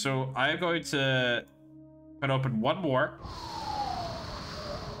 Okay, so I'm going to open one more.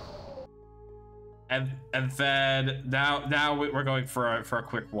 And then now we're going for a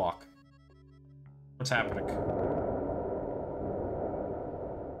quick walk. What's happening?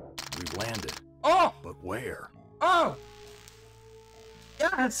 We've landed. Oh! But where? Oh!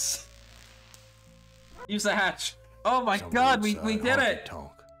 Yes! Use the hatch. Oh my god, we did it!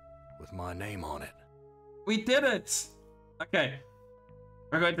 Tonk with my name on it. We did it! Okay.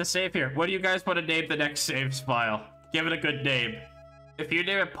 We're going to save here. What do you guys want to name the next saves file? Give it a good name. If you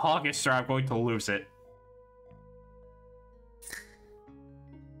name it Gorrister, I'm going to lose it.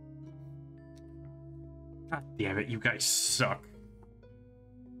 God damn it, you guys suck.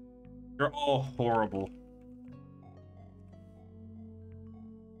 You're all horrible.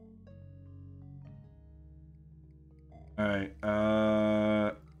 Alright,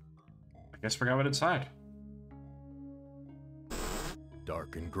 I guess we're going inside.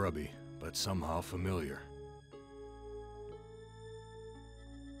 Dark and grubby, but somehow familiar.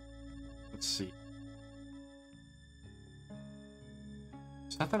 Let's see.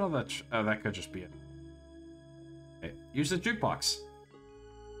 Is that all that? Oh, that could just be it. Okay, use the jukebox.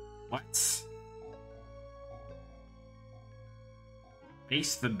 What?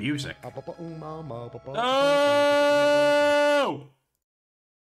 Face the music. Oh!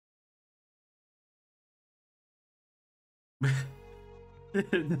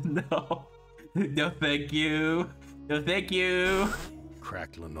 No. No, thank you. No, thank you.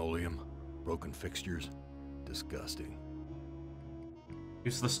 Cracked linoleum, broken fixtures. Disgusting.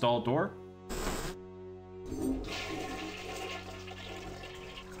 Use the stall door.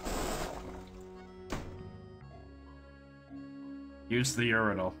 Use the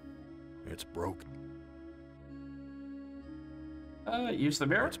urinal. It's broke. Use the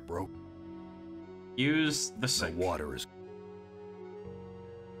mirror. It's broke. Use the sink. The water is...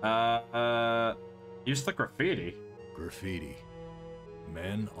 Use the graffiti. Graffiti.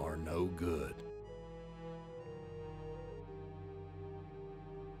 Men are no good.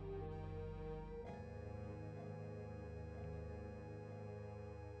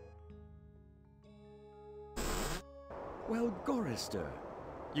 Well, Gorrister,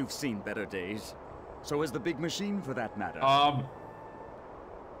 you've seen better days. So has the big machine, for that matter.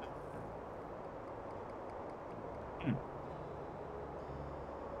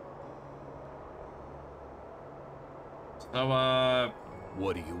 So,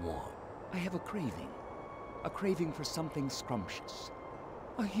 what do you want? I have a craving. A craving for something scrumptious.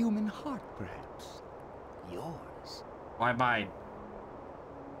 A human heart, perhaps. Yours. why mine?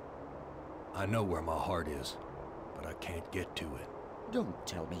 I know where my heart is, but I can't get to it. Don't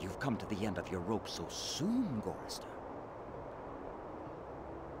tell me you've come to the end of your rope so soon, Gorrister.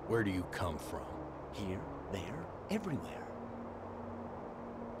 Where do you come from? Here, there, everywhere.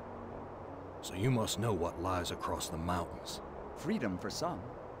 So you must know what lies across the mountains. Freedom for some.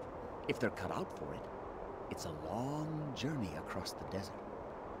 If they're cut out for it, it's a long journey across the desert.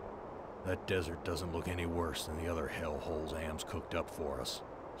 That desert doesn't look any worse than the other hellholes Am's cooked up for us.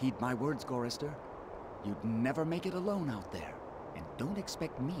 Heed my words, Gorrister. You'd never make it alone out there. And don't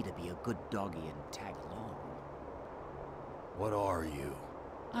expect me to be a good doggy and tag along. What are you?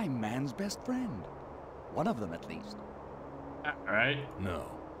 I'm man's best friend. One of them, at least. Alright. No.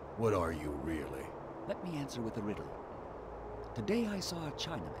 What are you really? Let me answer with a riddle. Today I saw a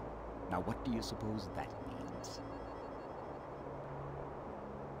Chinaman, Now what do you suppose that means?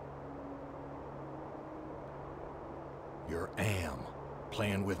 You're Am,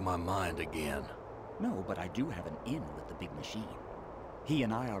 playing with my mind again. No, but I do have an in with the big machine. He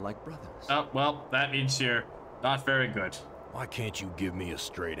and I are like brothers. Oh, well, that means you're not very good. Why can't you give me a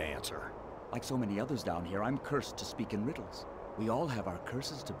straight answer? Like so many others down here, I'm cursed to speak in riddles. We all have our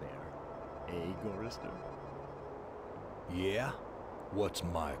curses to bear. Eh, Gorrister? Yeah? What's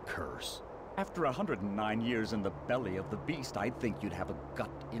my curse? After 109 years in the belly of the beast, I'd think you'd have a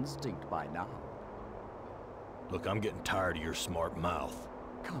gut instinct by now. Look, I'm getting tired of your smart mouth.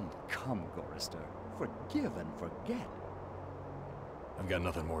 Come, Gorrister. Forgive and forget. I've got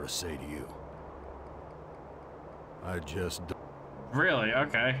nothing more to say to you. I just... Really?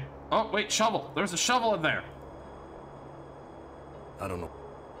 Okay. Oh, wait, shovel. There's a shovel in there. I don't know.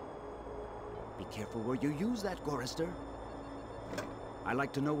 Be careful where you use that, Gorrister. I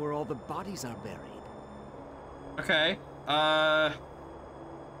like to know where all the bodies are buried. Okay.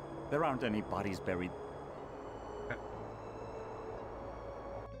 There aren't any bodies buried.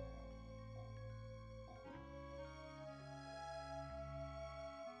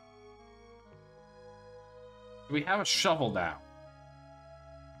 We have a shovel now.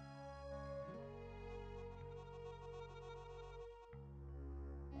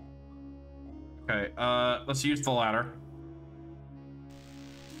 Okay, let's use the ladder.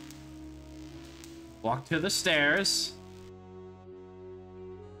 Walk to the stairs.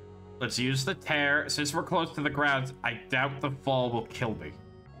 Let's use the tear. Since we're close to the ground, I doubt the fall will kill me.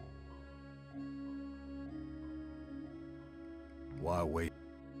 Why wait?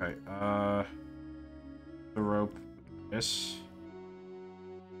 Okay, the rope. This.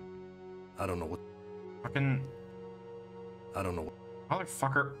 I don't know what... Fucking... I don't know what...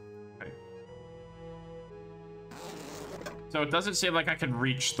 Motherfucker. Okay. So it doesn't seem like I can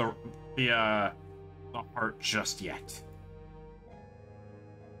reach the heart just yet.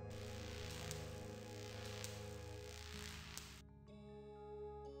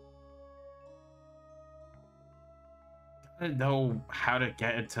 I don't know how to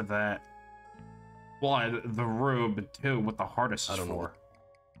get into that. One, the room, and two, what the hardest is I don't know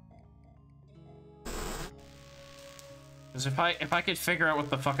for. Because if I could figure out what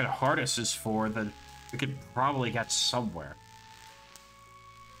the fucking hardest is for, then we could probably get somewhere.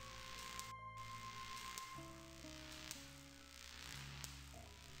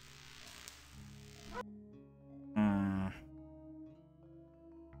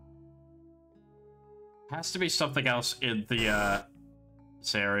 Has to be something else in the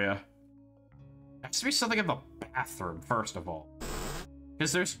this area. Has to be something in the bathroom, first of all.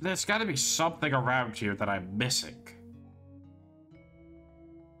 Because there's got to be something around here that I'm missing.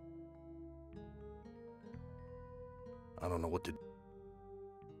 I don't know what to...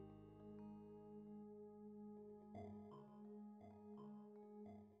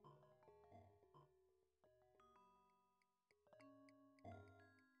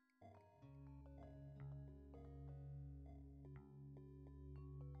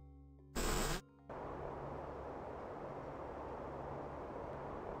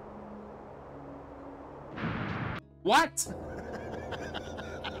 What?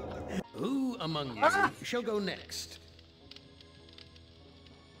 Who among you shall go next?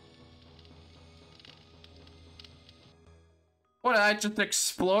 What, did I just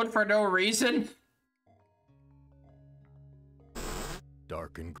explode for no reason?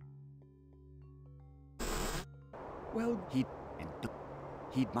 Dark and... Well,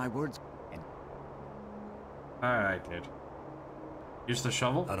 heed my words and... Alright, dude. Use the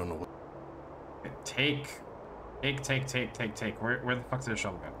shovel? I don't know what... Take. Where the fuck did the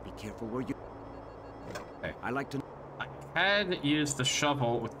shovel go? Be careful where you... Okay. I like to... I can use the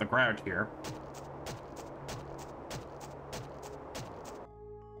shovel with the ground here.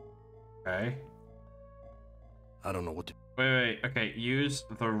 Okay. I don't know what to... Wait. Okay, use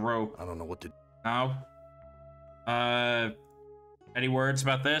the rope. I don't know what to... Now. Any words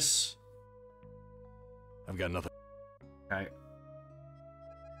about this? I've got nothing. Okay.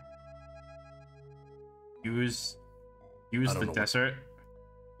 Use the desert.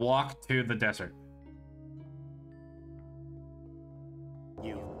 Walk to the desert.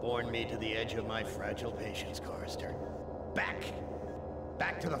 You've borne me to the edge of my fragile patience, Gorrister.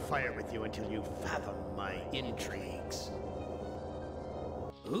 Back to the fire with you until you fathom my intrigues.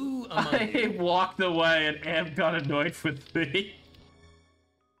 Who among I you... walked away and Am got annoyed with me.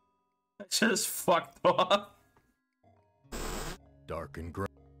 I just fucked off. Dark and gray.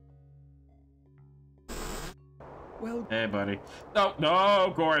 Well... Hey, buddy.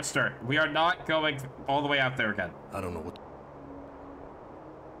 No, Gorrister. We are not going all the way out there again. I don't know what...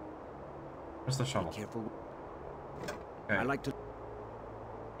 Where's the shovel? Be careful. Okay. I like to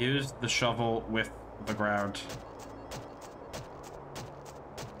Use the shovel with the ground.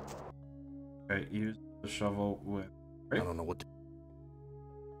 Okay, use the shovel with... I don't know what to...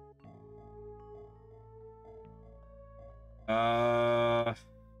 I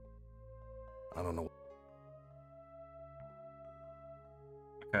don't know.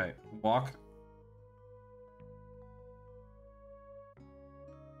 Okay, walk.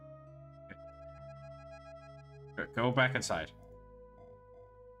 Okay. Go back inside.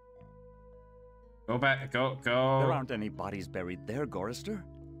 Go back, go. There aren't any bodies buried there, Gorrister.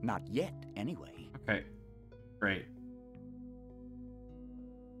 Not yet, anyway. Okay, great.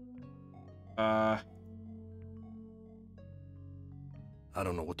 I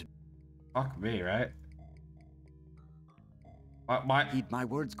don't know what to... Fuck me, right? My Heed my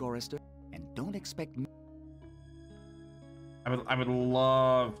words, Gorrister, and don't expect me. I would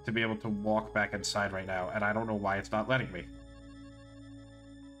love to be able to walk back inside right now, and I don't know why it's not letting me.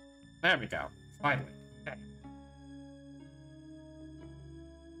 There we go. Finally. Okay.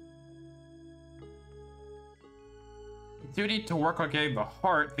 I do need to work on getting the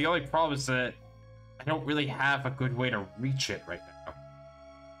heart. The only problem is that I don't really have a good way to reach it right now.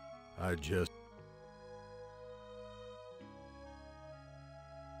 I just...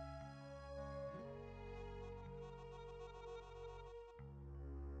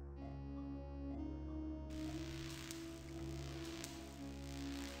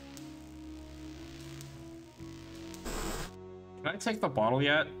 Can I take the bottle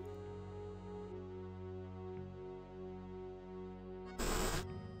yet?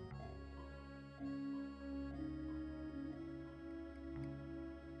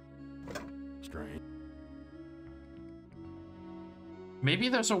 Strange. Maybe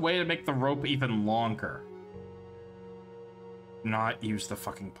there's a way to make the rope even longer. Not use the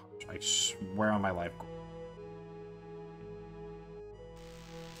fucking punch. I swear on my life.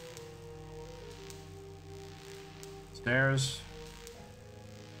 Stairs.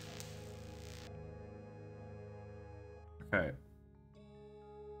 Okay.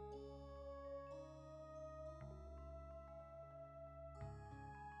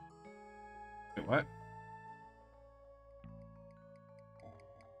 Wait, what?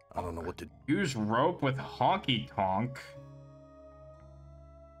 I don't know what to... Use rope with honky tonk.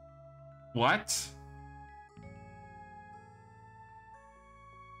 What?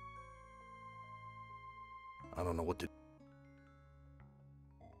 I don't know what to...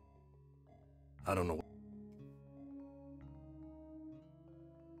 I don't know...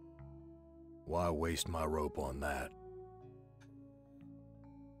 Why waste my rope on that?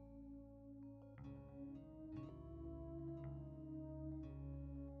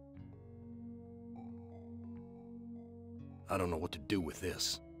 I don't know what to do with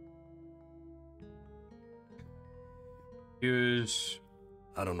this. Use...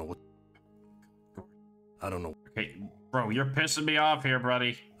 I don't know what... I don't know... Okay, bro, you're pissing me off here,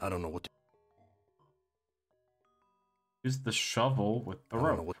 buddy. I don't know what to... Use the shovel with the I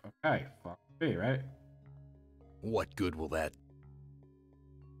don't know rope. Okay, fuck me, right? What good will that...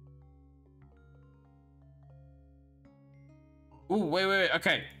 Ooh, wait.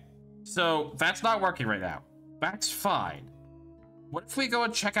 Okay. So, that's not working right now. That's fine. What if we go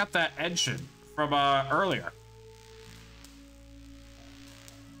and check out that engine from, earlier?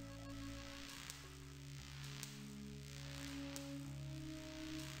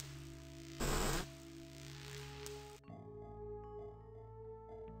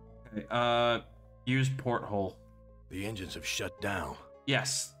 Okay, use porthole. The engines have shut down.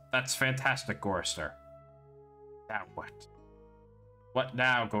 Yes, that's fantastic, Gorrister. Now what? What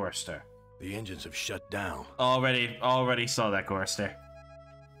now, Gorrister? The engines have shut down. Already saw that, Gorrister.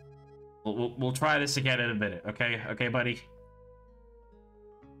 We'll try this again in a minute, okay? Okay, buddy?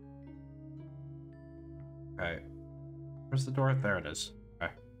 Okay. Where's the door? There it is.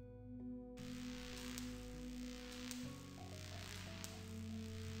 Okay.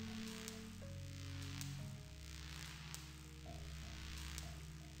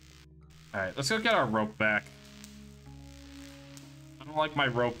 Alright, let's go get our rope back. I don't like my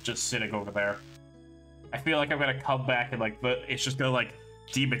rope just sitting over there. I feel like I'm gonna come back and, like, it's just gonna, like,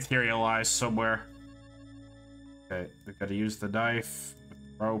 dematerialize somewhere. Okay, we gotta use the knife,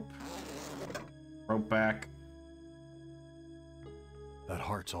 rope back. That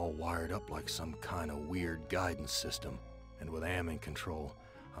heart's all wired up like some kind of weird guidance system. And with Am in control,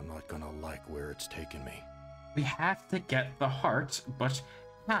 I'm not gonna like where it's taking me. We have to get the heart, but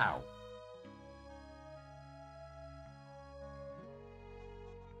how?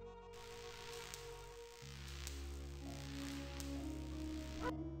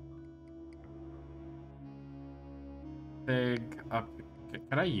 anything up?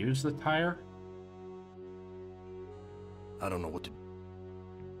 Can I use the tire? I don't know what to...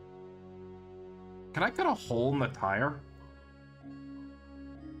 Can I cut a hole in the tire?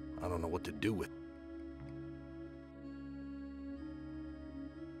 I don't know what to do with...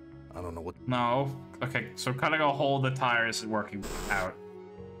 I don't know what... No. Okay, so cutting a hole in the tire isn't working out.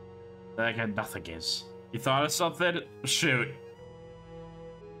 Again, nothing is. You thought of something? Shoot.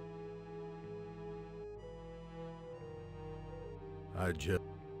 I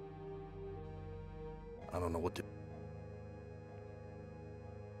don't know what to...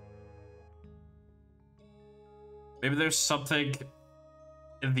 Maybe there's something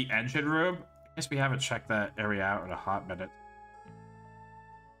in the engine room? I guess we haven't checked that area out in a hot minute.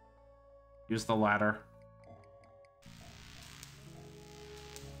 Use the ladder.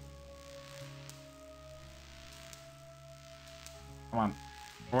 Come on.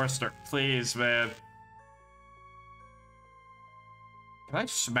 Gorrister, please, man. Can I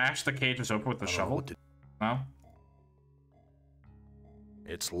smash the cages open with the shovel? No?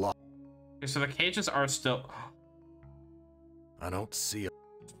 It's locked. Okay, so the cages are still... I don't see it.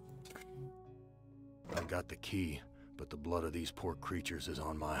 I got the key, but the blood of these poor creatures is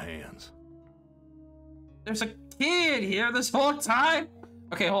on my hands. There's a key in here this whole time?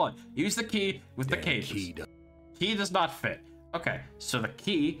 Okay, hold on. Use the key with the Damn cages. Key does not fit. Okay, so the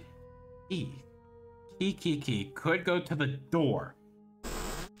key could go to the door.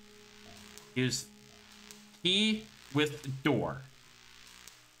 Use key with door.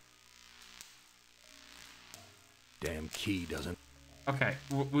 Damn key doesn't... Okay,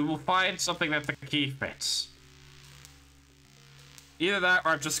 we will find something that the key fits. Either that,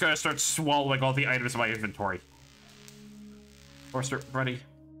 or I'm just gonna start swallowing all the items in my inventory. Gorrister, ready?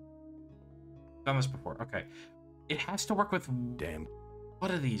 Done this before, okay. It has to work with... Damn.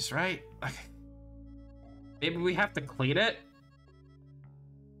 One of these, right? Okay. Maybe we have to clean it?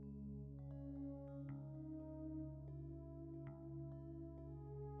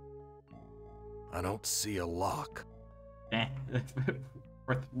 I don't see a lock. Eh.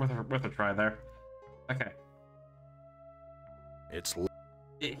 worth a try there. Okay. It's...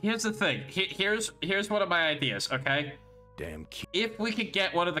 Here's the thing. Here's one of my ideas, okay? Damn key. If we could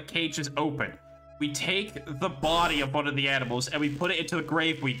get one of the cages open, we take the body of one of the animals and we put it into the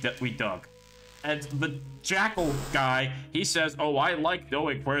grave we dug. And the jackal guy, he says, "Oh, I like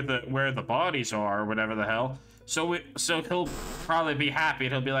knowing where the bodies are," or whatever the hell. So he'll probably be happy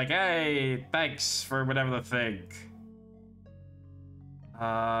and he'll be like, "Hey, thanks for whatever the thing."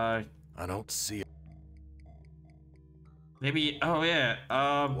 I don't see it. Maybe. Oh yeah.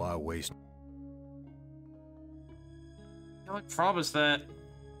 Why waste? The only problem is that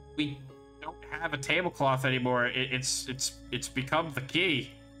we don't have a tablecloth anymore. It's become the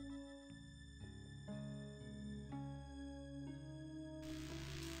key.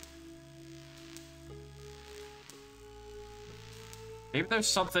 Maybe there's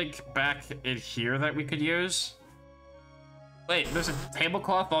something back in here that we could use. Wait, there's a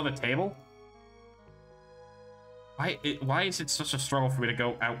tablecloth on the table? Why is it such a struggle for me to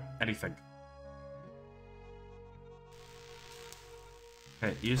go out anything?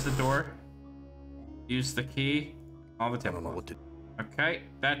 Okay, use the door. Use the key on the table. I don't know what to... Okay,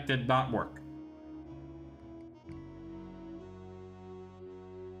 that did not work.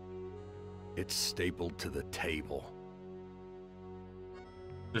 It's stapled to the table.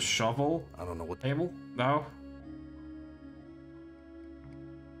 The shovel? I don't know what... Table? No.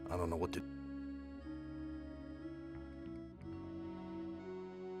 I don't know what to...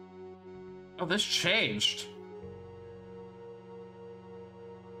 Oh, this changed.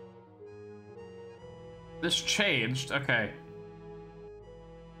 This changed. Okay.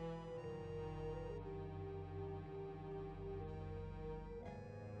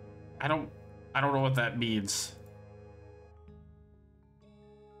 I don't know what that means.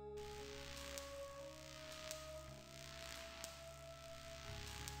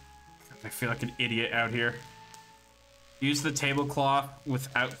 I feel like an idiot out here. Use the tablecloth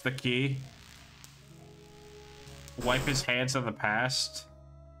without the key. Wipe his hands of the past.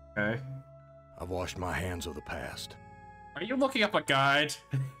 Okay. I've washed my hands of the past. Are you looking up a guide?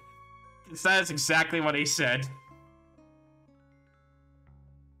 Because that is exactly what he said.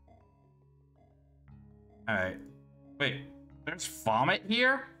 Alright. Wait, there's vomit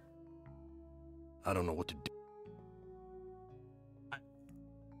here? I don't know what to do.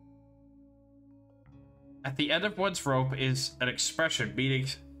 At the end of one's rope is an expression, meaning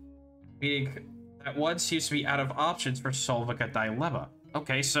that one seems to be out of options for solving a dilemma.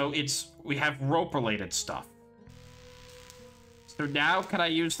 Okay, so we have rope-related stuff. So now can I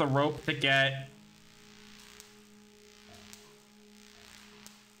use the rope to get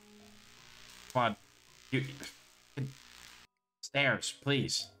Come on. You stairs,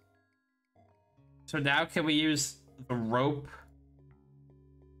 please. So now can we use the rope?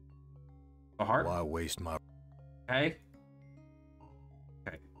 The heart? Why waste my... Okay.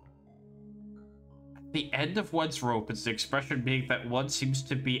 Okay. At the end of one's rope is the expression being that one seems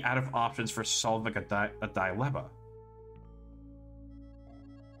to be out of options for solving a dilemma.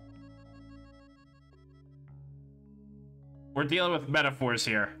 We're dealing with metaphors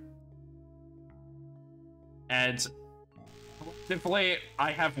here. And thankfully,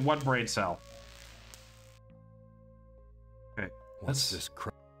 I have one brain cell. Okay. What's this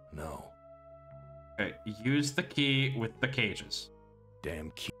crap? No. Okay, use the key with the cages.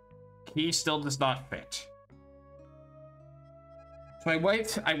 Damn key. Key still does not fit. So I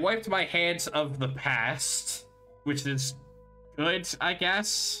wiped my hands of the past, which is good, I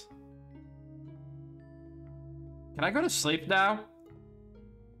guess. Can I go to sleep now?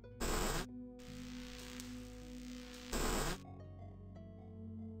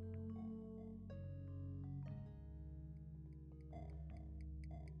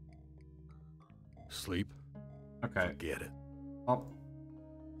 Sleep? Okay. Forget it. Oh,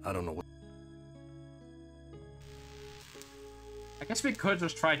 I don't know what... I guess we could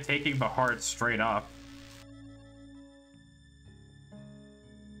just try taking the heart straight up.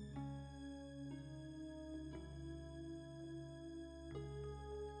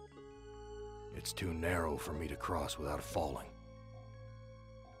 It's too narrow for me to cross without falling.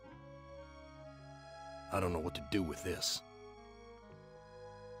 I don't know what to do with this.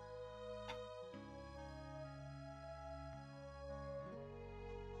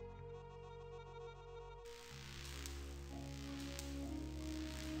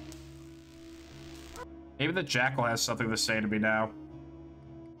 Maybe the jackal has something to say to me now.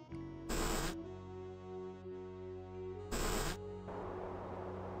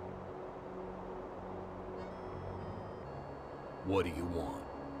 What do you want?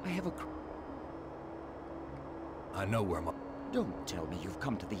 I have a... I know where my... Don't tell me you've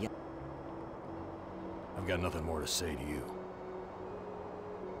come to the end. I've got nothing more to say to you.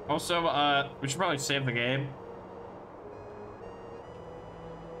 Also, we should probably save the game.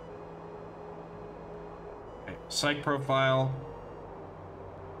 Okay, psych profile.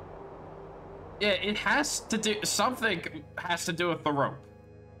 Yeah, it has to do... Something has to do with the rope.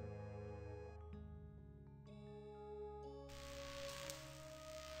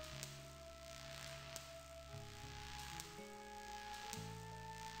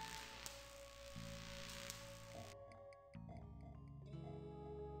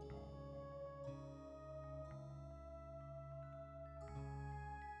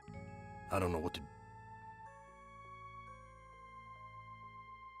 I don't know what to...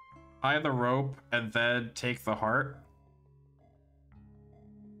 Tie the rope and then take the heart.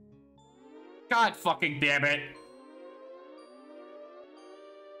 God fucking damn it.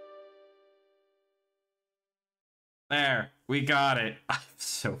 There, we got it. I'm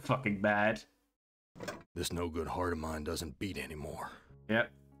so fucking mad. This no-good heart of mine doesn't beat anymore.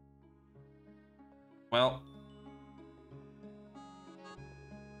 Yep. Well...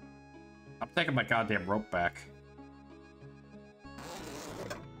 I'm taking my goddamn rope back.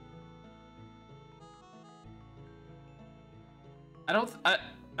 I don't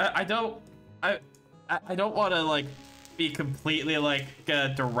want to, like, be completely, like,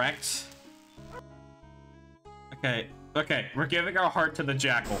 direct. Okay, we're giving our heart to the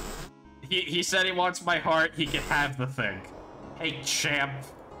jackal. He said he wants my heart, he can have the thing. Hey, champ.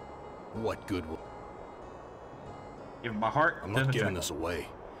 What good will... Give him my heart. I'm not giving this away.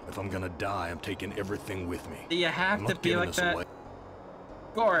 If I'm gonna die, I'm taking everything with me. Do you have to be like that?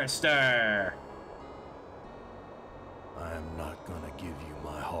 Gorrister! I am not gonna give you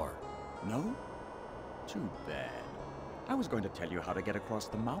my heart. No? Too bad. I was going to tell you how to get across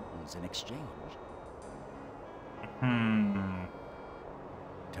the mountains in exchange.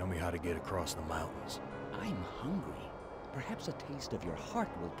 Tell me how to get across the mountains. I'm hungry. Perhaps a taste of your heart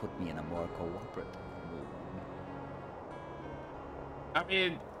will put me in a more cooperative mood. I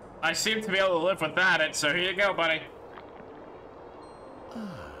mean, I seem to be able to live without it, so here you go, buddy.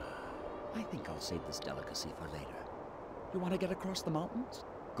 I think I'll save this delicacy for later. You want to get across the mountains?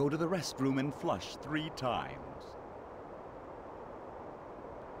 Go to the restroom and flush 3 times.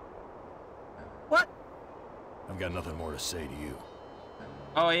 What? I've got nothing more to say to you.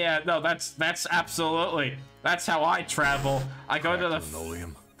 Oh yeah, no, that's absolutely. That's how I travel. I go to the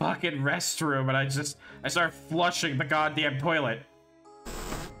Linoleum. fucking restroom and I start flushing the goddamn toilet.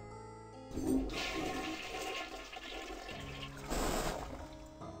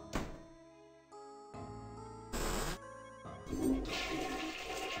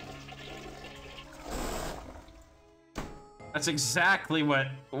 That's exactly what.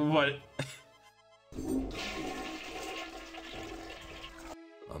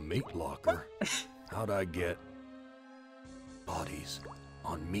 A meat locker? How'd I get bodies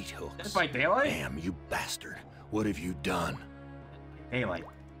on meat hooks? It's by daylight? Damn, you bastard. What have you done? Daylight.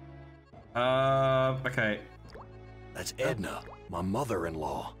 Okay. That's Edna, my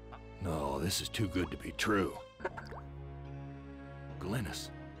mother-in-law. No, this is too good to be true. Glynis,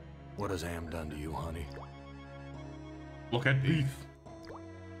 what has Am done to you, honey? Look at beef.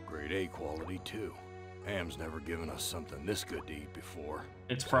 Grade A quality, too. Am's never given us something this good to eat before.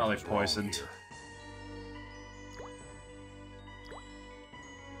 It's probably Something's wrong poisoned. here.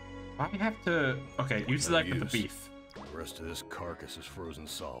 Why do you have to... Okay, use No that with the use. beef. The rest of this carcass is frozen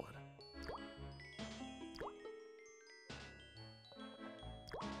solid.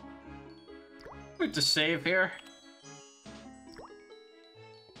 We have to save here.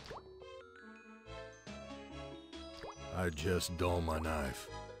 I just dull my knife.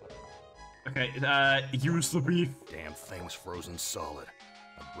 Okay, use the beef. Damn thing's frozen solid.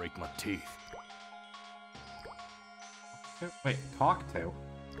 I'd break my teeth. Wait, talk to?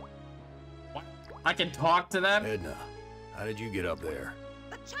 What? I can talk to them? Edna, how did you get up there?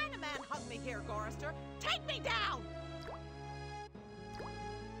 The Chinaman hugged me here, Gorrister. Take me down!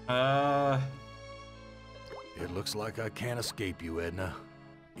 It looks like I can't escape you, Edna.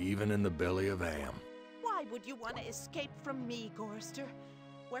 Even in the belly of Am. Why would you want to escape from me, Gorrister?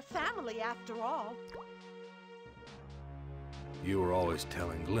 We're family, after all. You were always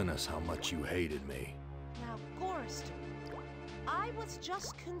telling Glynis how much you hated me. Now, Gorrister, I was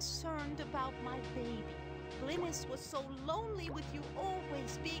just concerned about my baby. Glynis was so lonely with you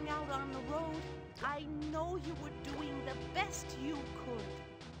always being out on the road. I know you were doing the best you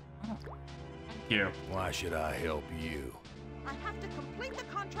could. Thank you. Why should I help you? I have to complete the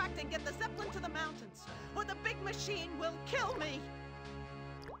contract and get the Zeppelin to the mountains, or the big machine will kill me.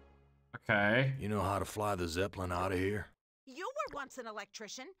 Okay. You know how to fly the Zeppelin out of here? You were once an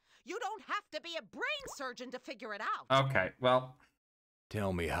electrician. You don't have to be a brain surgeon to figure it out. Okay, well...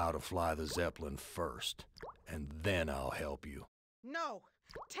 Tell me how to fly the Zeppelin first, and then I'll help you. No.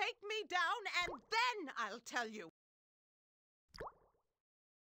 Take me down and then I'll tell you.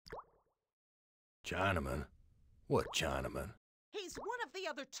 Chinaman? What Chinaman? He's one of the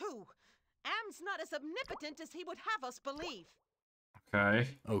other two. Am's not as omnipotent as he would have us believe. Okay.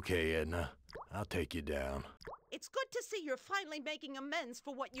 Okay, Edna. I'll take you down. It's good to see you're finally making amends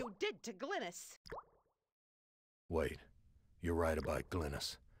for what you did to Glynis. Wait. You're right about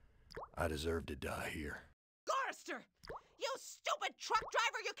Glynis. I deserve to die here. Gorrister! You stupid truck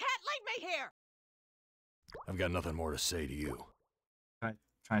driver! You can't leave me here! I've got nothing more to say to you. Can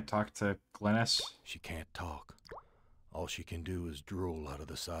I talk to Glynis? She can't talk. All she can do is drool out of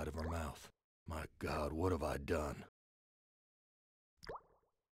the side of her mouth. My God, what have I done?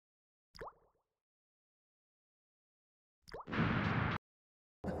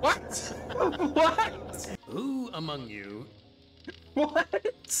 What? What? Who among you?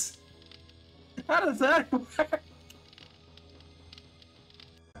 What? How does that work?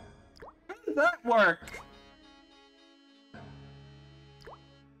 How does that work?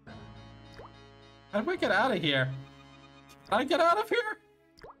 How do we get out of here? Can I get out of here?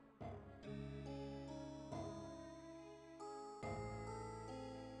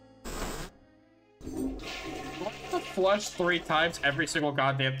 Do I have to flush 3 times every single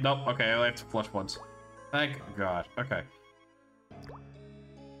goddamn... Nope, okay, I only have to flush once. Thank God, okay.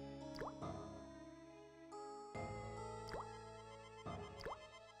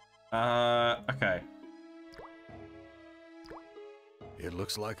 Okay. It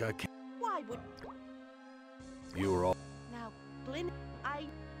looks like I can't. Why would... You were all... Now, Glynis,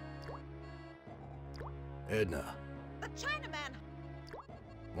 Edna, The Chinaman!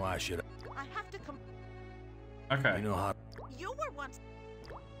 why should I have to Okay. You know how... You were once...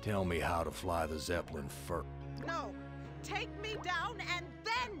 Tell me how to fly the Zeppelin first. No. Take me down and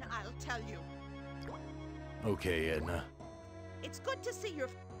then I'll tell you. Okay, Edna. It's good to see your...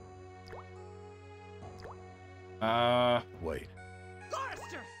 Wait.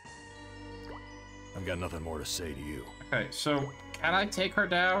 Gorrister! I've got nothing more to say to you. Okay, so can I take her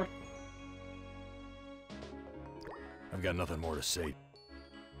down? I've got nothing more to say.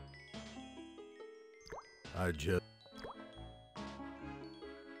 I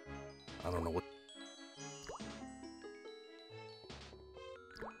don't know what...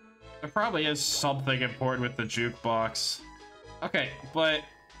 There probably is something important with the jukebox. Okay, but...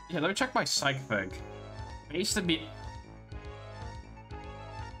 Yeah, let me check my psych thing. Face the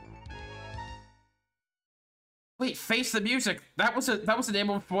Wait, face the music. That was the name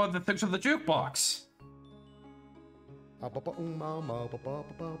of one of the things on the jukebox.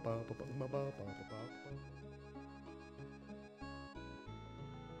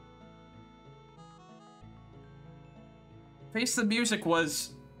 Face the music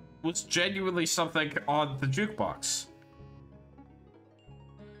was genuinely something on the jukebox.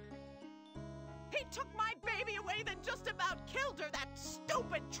 He took my baby away, then just about killed her, that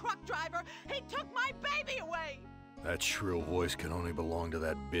stupid truck driver! He took my baby away! That shrill voice can only belong to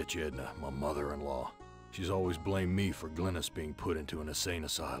that bitch Edna, my mother-in-law. She's always blamed me for Glynis being put into an insane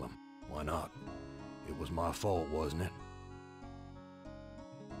asylum. Why not? It was my fault, wasn't it?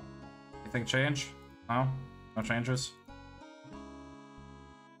 You think change? No? No changes?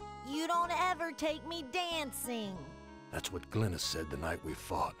 You don't ever take me dancing. That's what Glynis said the night we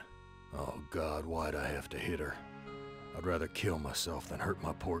fought. Oh God, why'd I have to hit her? I'd rather kill myself than hurt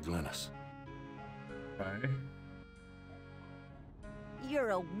my poor Glynis. Okay.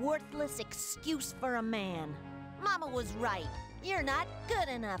 You're a worthless excuse for a man. Mama was right. You're not good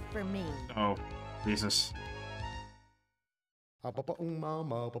enough for me. Oh, Jesus.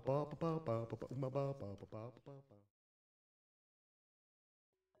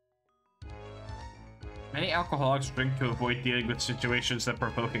 Many alcoholics drink to avoid dealing with situations that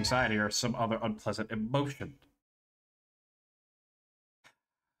provoke anxiety or some other unpleasant emotion.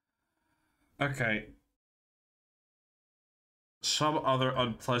 Okay. Some other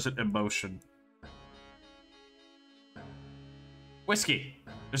unpleasant emotion. Whiskey.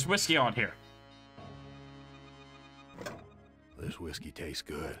 There's whiskey on here. This whiskey tastes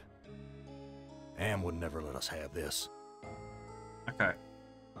good. Am would never let us have this. Okay.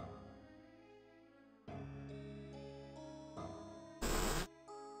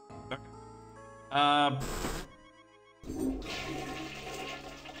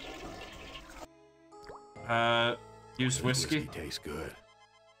 Use This whiskey. tastes good.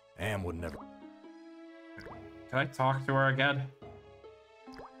 Am would never. Can I talk to her again?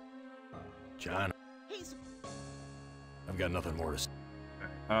 John, He's... I've got nothing more to say.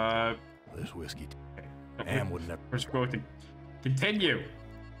 This whiskey. Am would never. We're supposed to continue.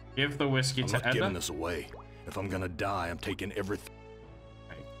 Give the whiskey I'm to not Edna. giving this away. If I'm gonna die, I'm taking everything.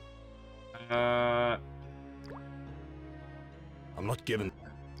 I'm not giving.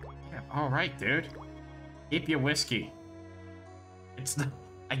 Yeah, all right, dude. Keep your whiskey. It's not.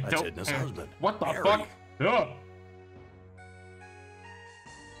 I That's don't. Edna's husband. What the Harry. fuck? Ugh.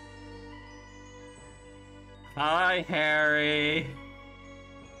 Hi, Harry.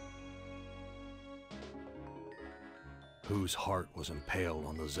 Whose heart was impaled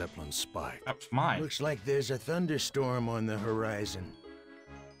on the Zeppelin spike? That's mine. Looks like there's a thunderstorm on the horizon.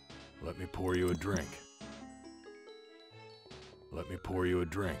 Let me pour you a drink. Let me pour you a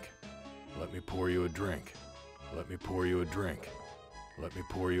drink. Let me pour you a drink. Let me pour you a drink. Let me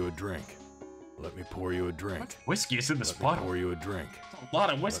pour you a drink. Let me pour you a drink. Whiskey is in this Let me bottle. pour you a drink. A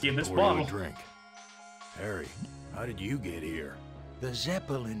lot of whiskey in this Let me pour you bottle. a drink. Harry, how did you get here? The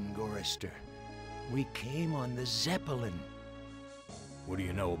Zeppelin, Gorrister. We came on the Zeppelin. What do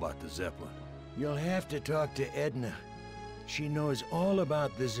you know about the Zeppelin? You'll have to talk to Edna. She knows all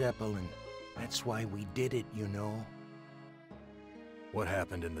about the Zeppelin. That's why we did it, you know. What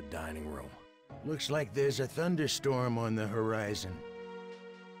happened in the dining room? Looks like there's a thunderstorm on the horizon.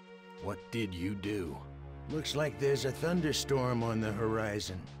 What did you do? Looks like there's a thunderstorm on the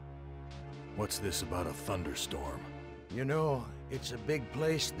horizon. What's this about a thunderstorm? You know, it's a big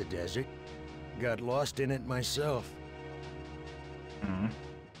place, the desert. Got lost in it myself. Hmm.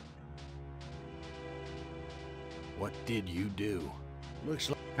 What did you do? Looks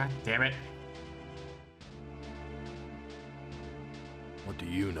like... God damn it. What do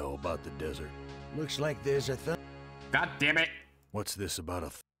you know about the desert? Looks like there's a God damn it. What's this about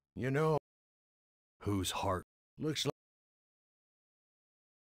a You know, whose heart? looks like...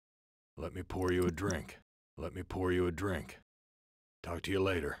 Let me pour you a drink. Let me pour you a drink. Talk to you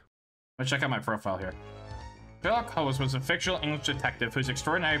later. Let's check out my profile here. Sherlock Holmes was a fictional English detective whose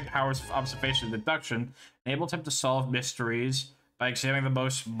extraordinary powers of observation and deduction enabled him to solve mysteries by examining the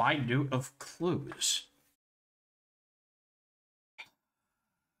most minute of clues.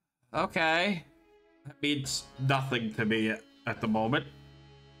 Okay. That means nothing to me at the moment.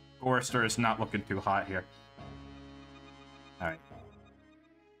 Gorrister is not looking too hot here. Alright.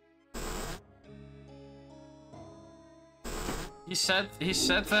 He said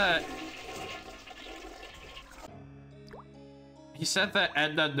that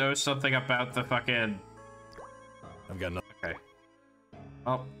Edna knows something about the fucking... I've got nothing. Okay.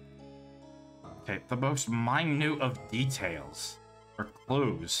 Oh. Okay, the most minute of details. Or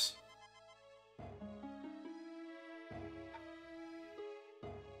clues.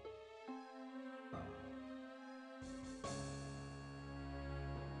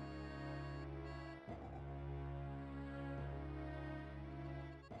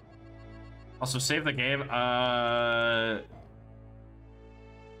 Also, save the game.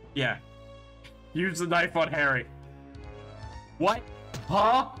 Yeah. Use the knife on Harry. What?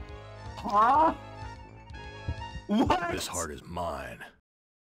 Huh? Huh? What? This heart is mine.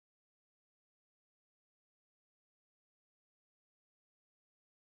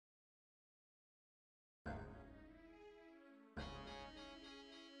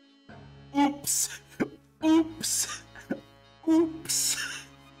 Oops. Oops. Oops.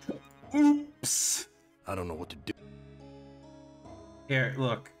 Oops. I don't know what to do. Here,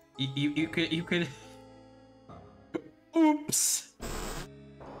 look. You could. Oops.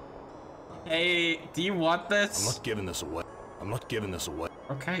 Hey, do you want this? I'm not giving this away. I'm not giving this away.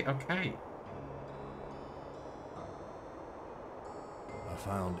 Okay, okay. I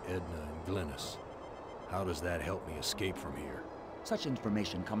found Edna and Glynis. How does that help me escape from here? Such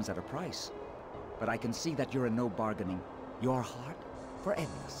information comes at a price. But I can see that you're in no bargaining. Your heart for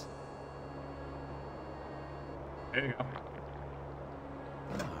Edna's. There you go.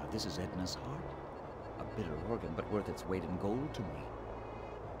 Ah, this is Edna's heart. A bitter organ, but worth its weight in gold to me.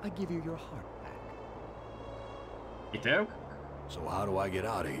 I give you your heart back. You do? So how do I get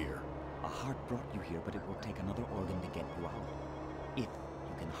out of here? A heart brought you here, but it will take another organ to get you out. If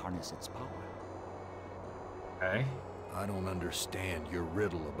you can harness its power. Okay. I don't understand your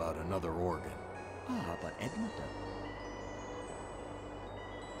riddle about another organ. Ah, but Edna does.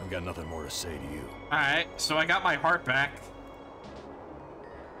 I've got nothing more to say to you. Alright, so I got my heart back.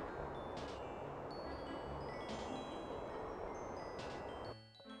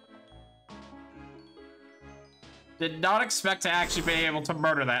 Did not expect to actually be able to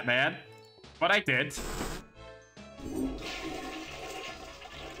murder that man, but I did.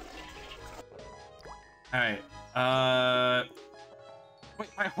 Alright, wait,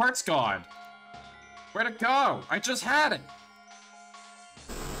 my heart's gone. Where'd it go? I just had it.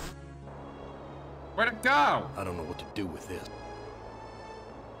 Where'd it go? I don't know what to do with this.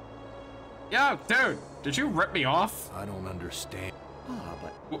 Yo, dude, did you rip me off? I don't understand. Ah,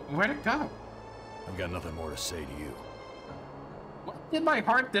 but Where'd it go? I've got nothing more to say to you. When did my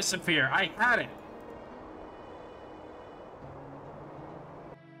heart disappear? I had it.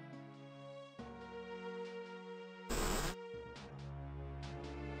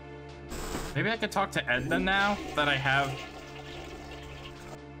 Maybe I could talk to Edna now that I have...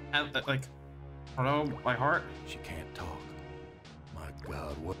 like, I don't know, my heart. She can't talk. My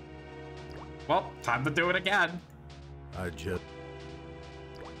God, what? Well, time to do it again. I just...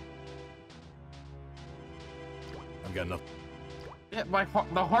 I've got nothing. Yeah,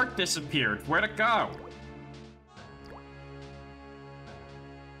 the heart disappeared. Where'd it go?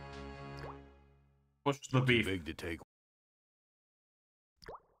 Push the Too beef. big to take.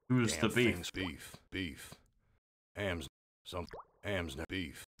 Who's the Damn beef? thing's beef. Beef. Hams. Some. Hams.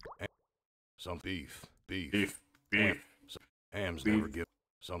 Beef. Some beef. Beef. Beef. Beef. Hams Beef. never give.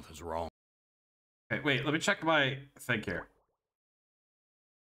 Something's wrong. Okay, wait, let me check my thing here.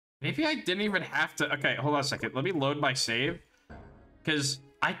 Maybe I didn't even have to... Okay, hold on a second. Let me load my save. Because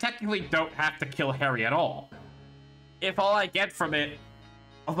I technically don't have to kill Harry at all. If all I get from it...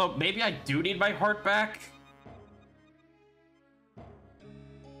 Although, maybe I do need my heart back.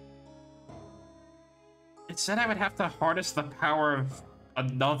 It said I would have to harness the power of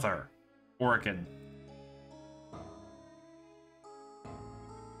another organ.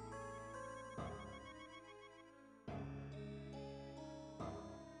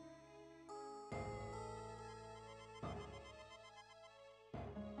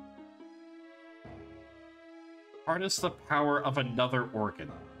 Harness the power of another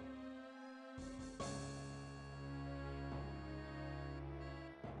organ.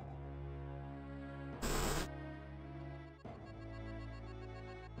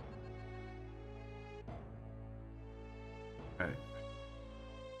 Okay.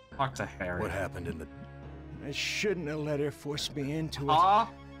 Talk to Harry. What happened in the... I shouldn't have let her force me into it. Ah,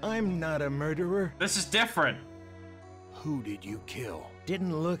 I'm not a murderer. this is different. Who did you kill?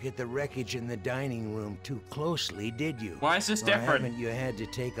 Didn't look at the wreckage in the dining room too closely, did you? Why is this Or different? haven't you had to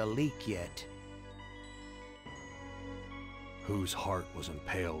take a leak yet? Whose heart was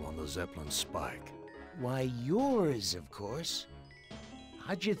impaled on the Zeppelin spike? Why, yours, of course.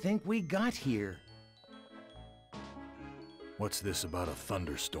 How'd you think we got here? What's this about a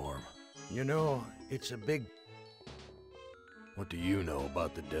thunderstorm? You know, it's a big... What do you know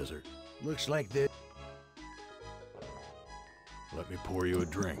about the desert? Looks like the... Let me pour you a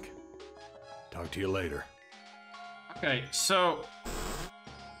drink. Talk to you later. Okay, so...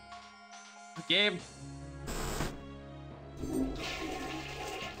 Game...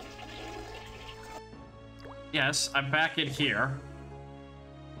 Yes, I'm back in here.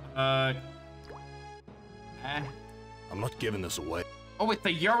 I'm not giving this away. Oh, wait,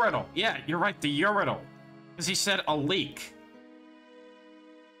 the urinal. Yeah, you're right, the urinal. Because he said a leak.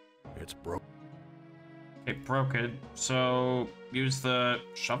 It's broke. Okay, broken. So, use the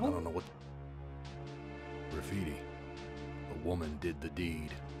I shovel? don't know what. Graffiti. A woman did the deed.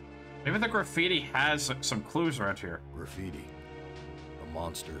 Maybe the graffiti has some clues around here. Graffiti. The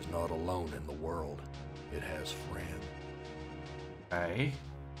monster is not alone in the world. It has friends. Okay.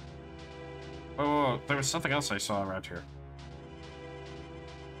 Oh, there was something else I saw around here.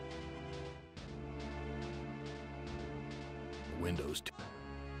 The windows.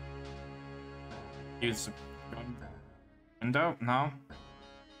 Use the window? No.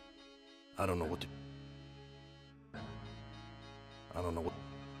 I don't know what to. I don't know what.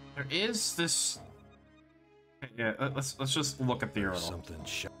 There is this. Yeah, let's just look at the urinal. Something.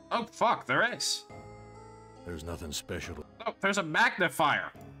 Oh fuck, there is. There's nothing special. Oh, there's a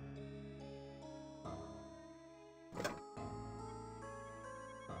magnifier.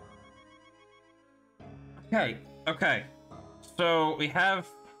 Okay. So we have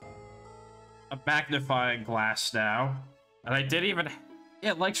a magnifying glass now. And I didn't even...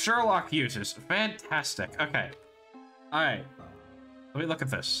 Yeah, like Sherlock uses. Fantastic. Okay. Alright. Let me look at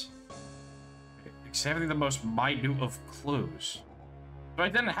this. Examining the most minute of clues. So I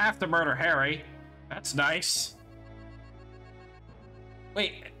didn't have to murder Harry. That's nice.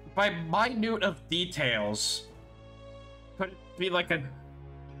 Wait, by minute of details, could it be like a...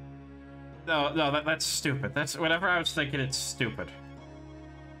 No, that's stupid. That's whenever I was thinking it's stupid.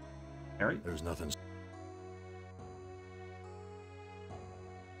 Harry? There's nothing.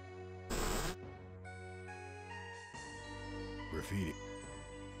 Graffiti.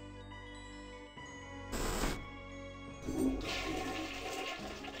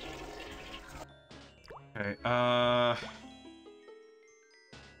 Okay,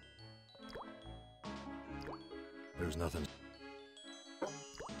 There's nothing.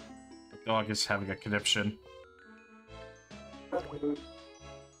 The dog is having a conniption. I'm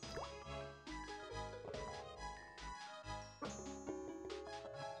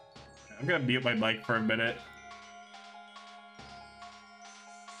gonna mute my mic for a minute.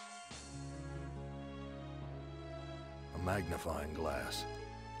 A magnifying glass,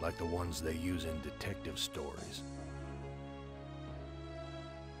 like the ones they use in detective stories.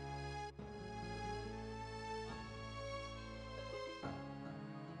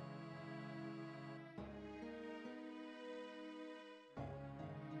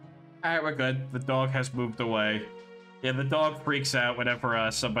 Alright, we're good. The dog has moved away. Yeah, the dog freaks out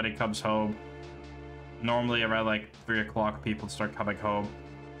whenever somebody comes home. Normally around like 3 o'clock, people start coming home.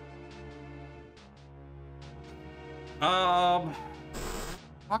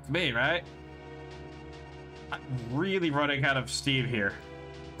 Fuck me, right? I'm really running out of steam here.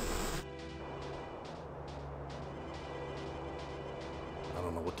 I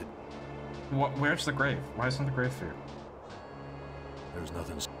don't know what to. Where's the grave? Why isn't the grave here? There's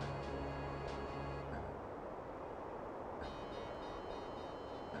nothing.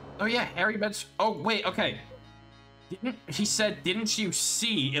 Oh yeah, Harry mentioned. Oh wait, okay. He said, didn't you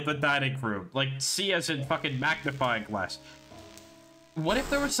see in the dining room? Like, see as in fucking magnifying glass. What if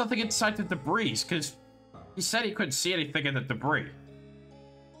there was something inside the debris? Because he said he couldn't see anything in the debris.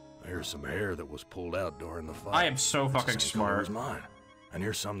 Here's some hair that was pulled out during the fight. I am so fucking It's the same color smart. as mine. And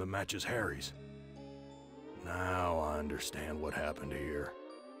here's some that matches Harry's. Now I understand what happened here.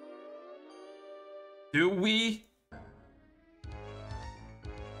 Do we?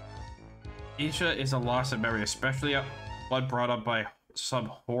 Asia is a loss of memory, especially one brought up by some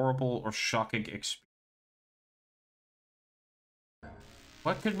horrible or shocking experience.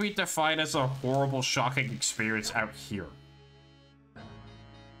 What could we define as a horrible, shocking experience out here?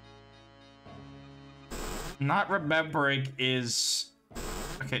 Not remembering is...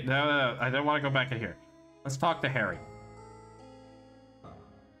 Okay, no, I don't want to go back in here. Let's talk to Harry.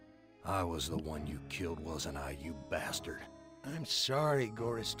 I was the one you killed, wasn't I, you bastard? I'm sorry,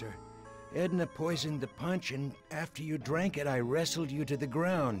 Gorrister. Edna poisoned the punch, and after you drank it, I wrestled you to the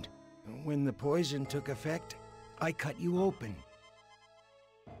ground. When the poison took effect, I cut you open.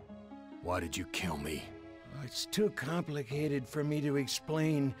 Why did you kill me? It's too complicated for me to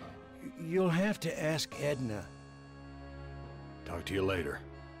explain. You'll have to ask Edna. Talk to you later.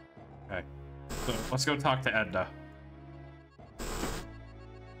 Okay, so let's go talk to Edna.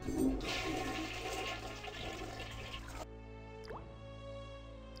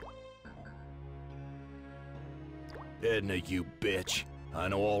 Edna, you bitch. I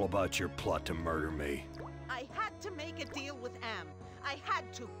know all about your plot to murder me. I had to make a deal with Am. I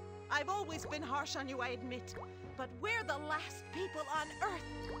had to. I've always been harsh on you, I admit. But we're the last people on Earth.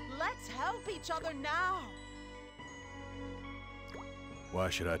 Let's help each other now. Why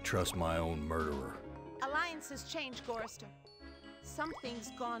should I trust my own murderer? Alliances change, Gorrister.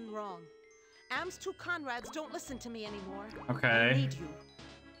 Something's gone wrong. Am's two Conrads don't listen to me anymore. Okay. I need you.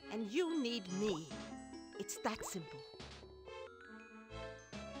 And you need me. It's that simple.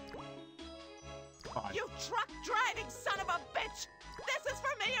 Fine. You truck-driving son of a bitch! This is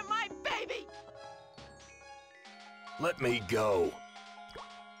for me and my baby! Let me go.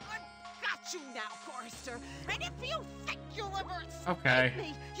 I've got you now, Gorrister. And if you think you'll ever Okay. escape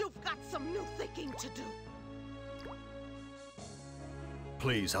me, you've got some new thinking to do.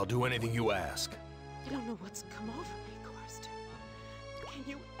 Please, I'll do anything you ask. I don't know what's come over me, Gorrister. Can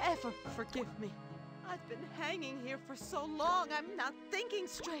you ever forgive me? I've been hanging here for so long, I'm not thinking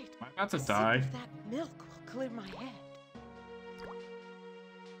straight. I'm about to A sip die. of that milk will clear my head.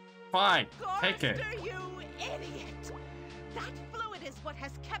 Fine. Take it. Gorrister, you idiot! That fluid is what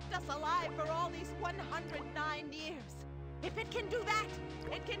has kept us alive for all these 109 years. If it can do that,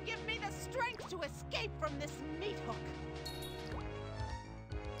 it can give me the strength to escape from this meat hook.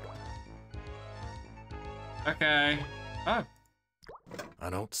 Okay. Oh. I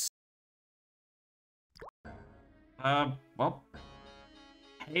don't. Well.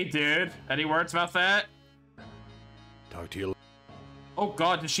 Hey, dude. Any words about that? Talk to you. Oh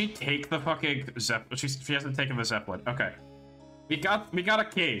God, did she take the fucking Zeppelin? She hasn't taken the Zeppelin. Okay. We got a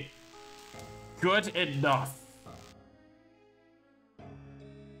key. Good enough.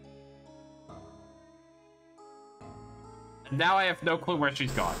 And now I have no clue where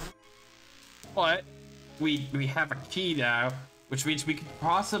she's gone. But we have a key now, which means we could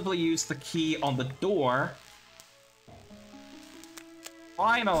possibly use the key on the door.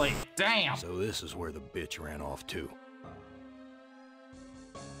 Finally, damn. So this is where the bitch ran off to.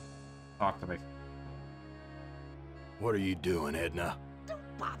 Talk to me. What are you doing, Edna? Don't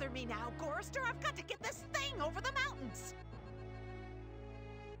bother me now, Gorrister. I've got to get this thing over the mountains.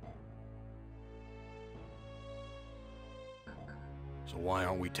 So why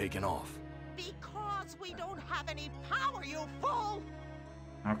aren't we taking off? Because we don't have any power, you fool!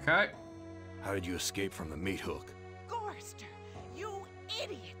 Okay. How did you escape from the meat hook? Gorrister, you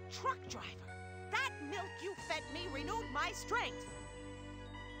idiot truck driver. That milk you fed me renewed my strength.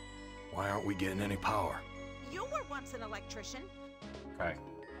 Why aren't we getting any power? You were once an electrician. Okay.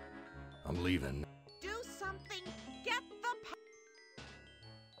 I'm leaving. Do something. Get the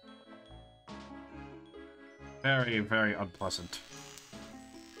Very, very unpleasant.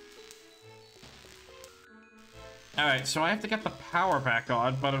 Alright, so I have to get the power back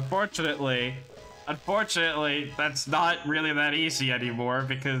on, but unfortunately, that's not really that easy anymore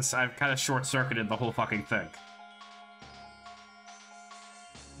because I've kind of short-circuited the whole fucking thing.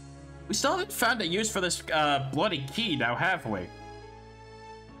 We still haven't found a use for this bloody key now, have we?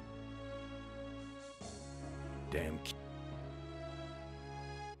 Damn.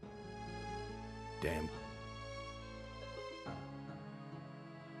 Damn.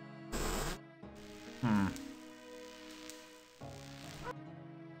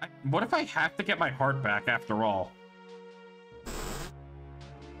 What if I have to get my heart back after all?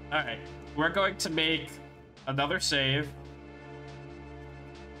 Alright, we're going to make another save.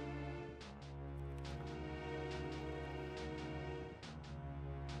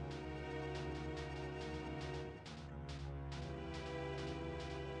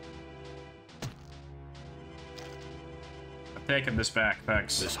 I'm taking this back,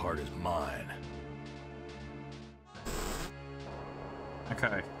 thanks. This heart is mine.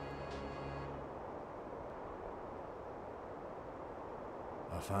 Okay.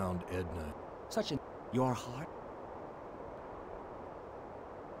 I found Edna. Such a... Your heart?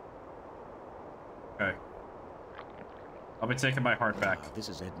 Okay. I'll be taking my heart back. This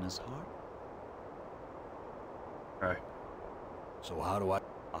is Edna's heart. Okay. So how do I...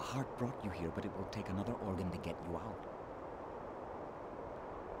 A heart brought you here, but it will take another organ to get you out.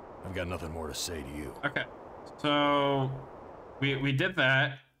 I've got nothing more to say to you. Okay. So we did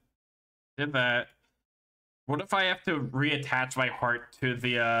that. Did that. What if I have to reattach my heart to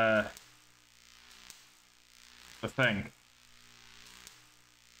the thing?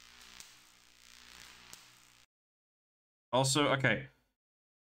 Also, okay.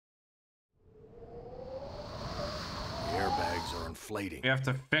 The airbags are inflating. We have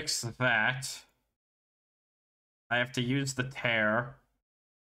to fix that. I have to use the tear.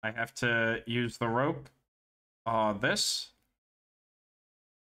 I have to use the rope. This.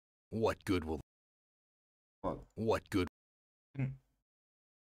 What good will... What good...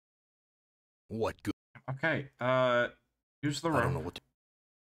 What good... Okay, use the I rope. don't know what to...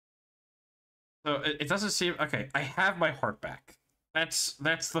 So it doesn't seem... Okay, I have my heart back. That's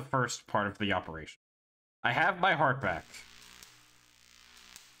the first part of the operation. I have my heart back.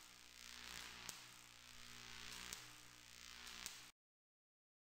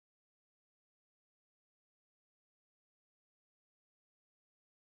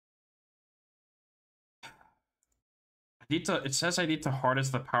 It says I need to harness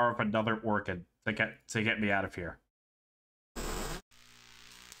the power of another organ to get me out of here.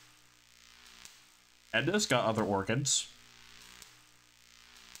 Edna's got other organs.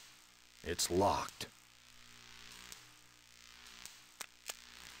 It's locked.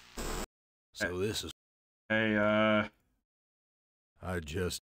 So this is... Hey, I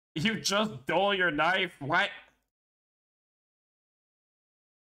just... You just stole your knife? What?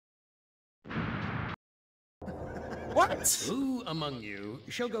 What? Who among you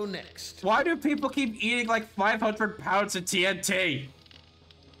shall go next? Why do people keep eating like 500 pounds of TNT?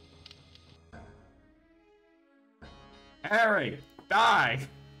 Harry, die!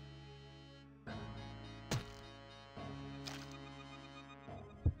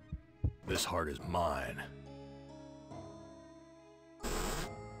 This heart is mine.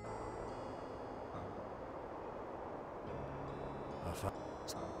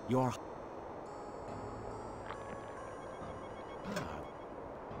 Your...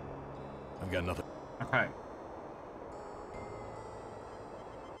 I've got nothing. Okay.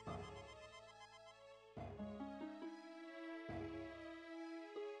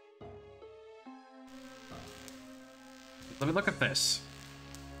 Let me look at this.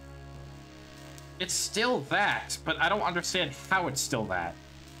 It's still that, but I don't understand how it's still that.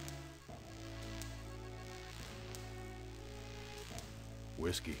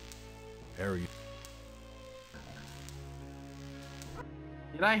 Whiskey. Harry.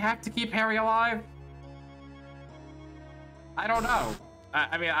 Did I have to keep Harry alive? I don't know.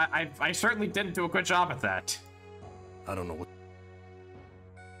 I mean, I certainly didn't do a good job at that. I don't know what...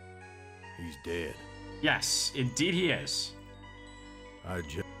 He's dead. Yes, indeed he is. I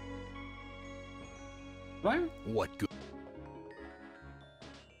just... What? What good?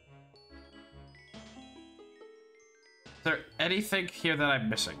 Is there anything here that I'm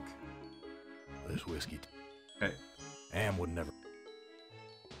missing? This whiskey... Okay. Am would never...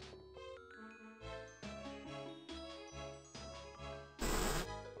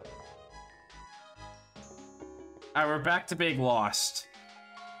 Alright, we're back to being lost.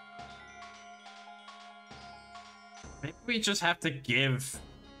 Maybe we just have to give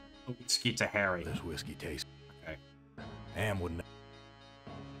the whiskey to Harry. This whiskey tastes... Okay. Am would never...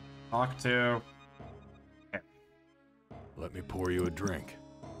 Talk to... Harry. Let me pour you a drink.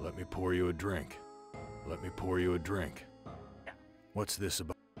 Let me pour you a drink. Let me pour you a drink. Yeah. What's this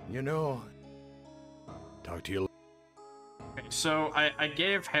about? You know, Talk to you... Okay, so I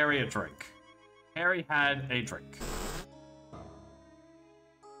gave Harry a drink. Harry had a drink.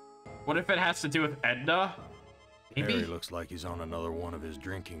 What if it has to do with Edna? Maybe? Harry looks like he's on another one of his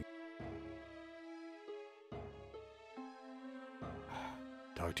drinking.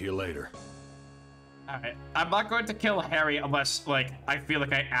 Talk to you later. Alright, I'm not going to kill Harry unless, like, I feel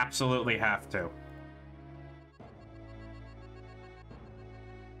like I absolutely have to.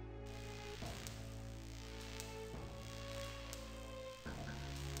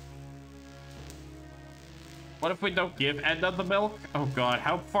 What if we don't give Edna the milk? Oh god,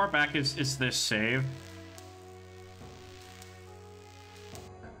 how far back is this save?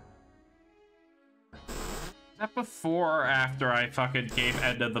 Is that before or after I fucking gave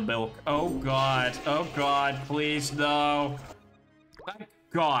Edna the milk? Oh god, please no. Thank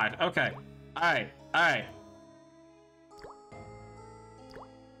god, okay. Alright. I've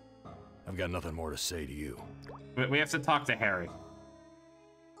got nothing more to say to you. We have to talk to Harry.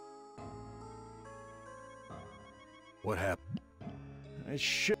 What happened? I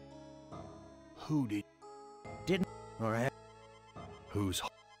should... Who Didn't... Or have... Who's...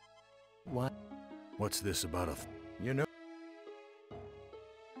 What? What's this about a... You know...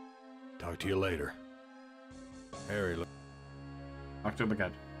 Talk to you later. Harry, look... Talk to him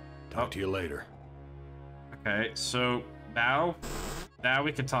again. Talk to you later. Okay, so now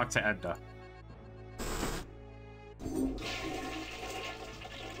we can talk to Edna.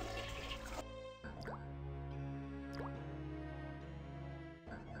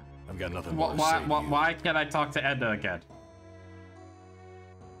 I've got nothing more to say to you. Why can't I talk to Edna again?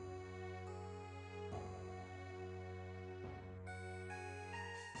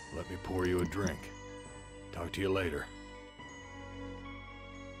 Let me pour you a drink. Talk to you later.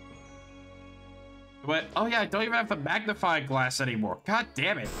 What? Oh yeah, I don't even have the magnifying glass anymore. God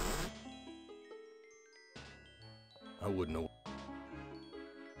damn it. I wouldn't know.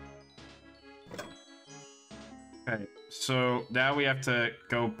 Okay, so now we have to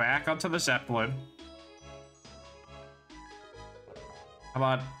go back onto the Zeppelin. Come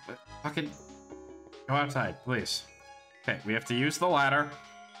on, fucking go outside, please. Okay, we have to use the ladder.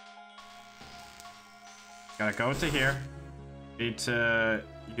 Gotta go to here. Need to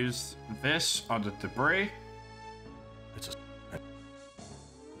use this on the debris. It's a...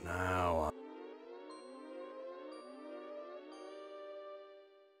 Now...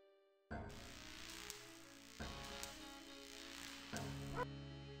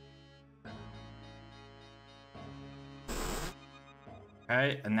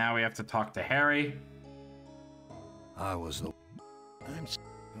 Okay, and now we have to talk to Harry. I was the... I'm...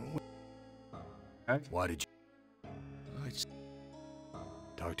 Okay. Why did you...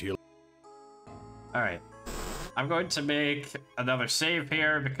 Talk to you... Alright. I'm going to make another save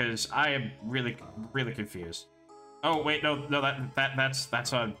here because I am really confused. Oh wait, no,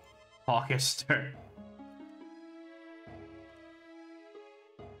 that's on Gorrister.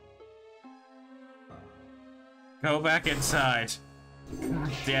 Go back inside.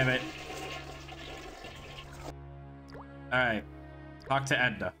 God damn it. Alright. Talk to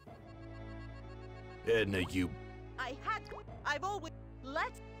Edna. Edna, you... I've always...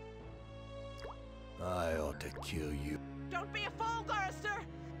 Let's... I ought to kill you. Don't be a fool, Gorrister!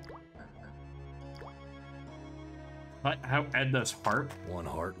 What? How Edna's heart? One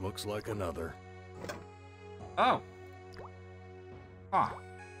heart looks like another. Oh. Huh.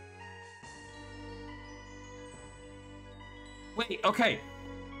 Wait, okay.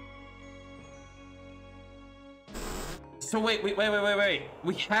 So wait.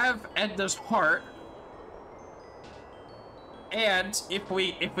 We have Edna's heart. And if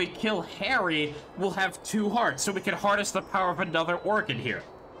we kill Harry, we'll have 2 hearts, so we can harness the power of another organ here.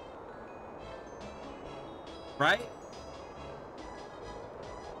 Right?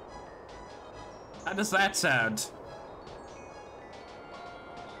 How does that sound?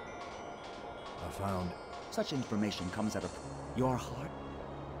 I found... Such information comes out of your heart.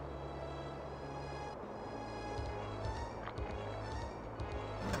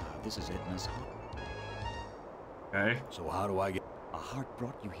 This is Edna's heart. Okay. So how do I get... A heart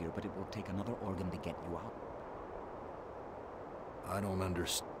brought you here, but it will take another organ to get you out. I don't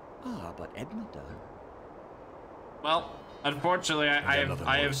understand. Ah, but Edna does. Well, unfortunately,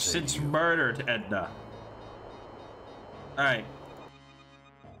 I have since murdered Edna. Alright.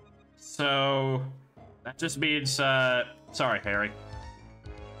 So... That just means, sorry, Harry.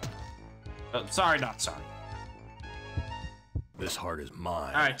 Sorry, not sorry. This heart is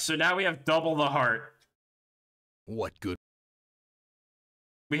mine. Alright, so now we have double the heart. What good?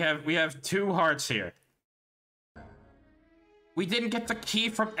 We have 2 hearts here. We didn't get the key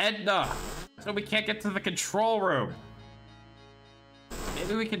from Edna, so we can't get to the control room.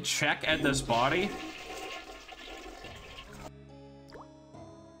 Maybe we can check Edna's body?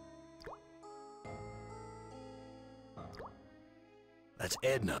 That's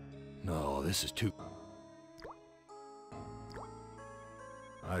Edna. No, this is too...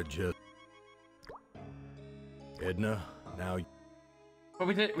 I just... Edna, now... But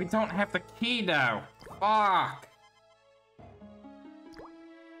we don't have the key now. Fuck.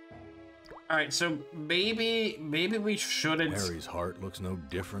 Alright, so maybe we shouldn't... Harry's heart looks no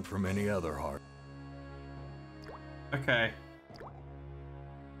different from any other heart. Okay.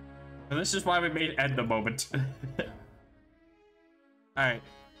 And this is why we made Edna moment. Alright.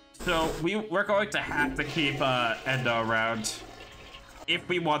 So we're going to have to keep Edna around. If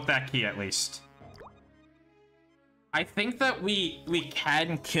we want that key, at least. I think that we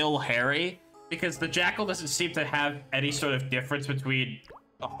can kill Harry, because the Jackal doesn't seem to have any sort of difference between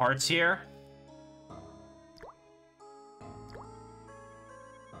the hearts here.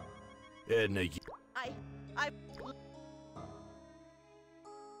 Edna,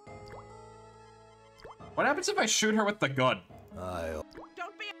 What happens if I shoot her with the gun?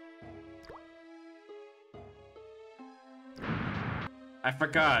 Don't be... I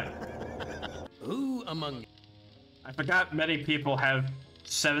forgot. Who among... I forgot many people have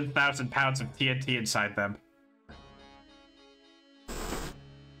 7,000 pounds of TNT inside them.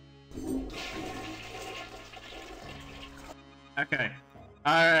 Okay.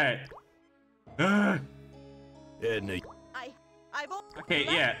 Alright. Edna, Okay,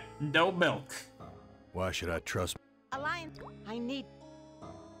 yeah. No milk. why should I trust... Alliance, I need...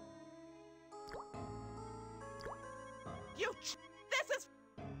 This is...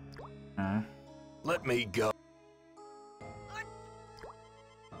 Let me go.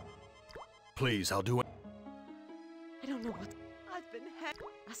 Please, I'll do it. I don't know what... I've been had...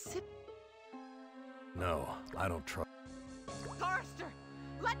 A sip... No, I don't trust... Gorrister!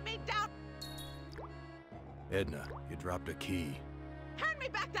 Let me down! Edna, you dropped a key. Hand me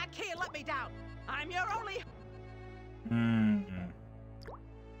back that key and let me down! I'm your only...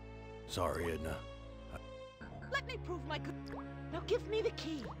 Sorry, Edna. Let me prove my good... Now give me the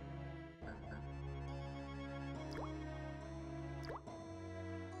key.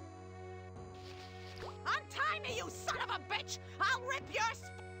 Untie me, you son of switch! I'll rip your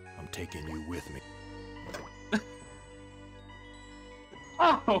I'm taking you with me.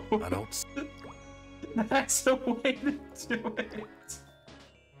 Oh! I don't... That's the way to do it.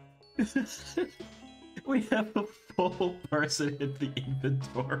 We have a full person in the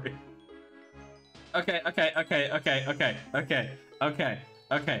inventory. Okay.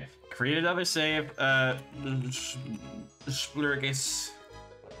 Create another save. Splurgus.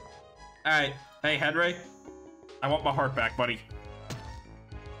 Alright. Hey, Henry. I want my heart back, buddy.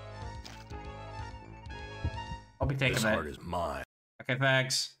 I'll be taking This that. heart is mine. Okay,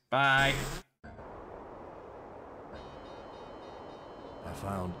 thanks. Bye. I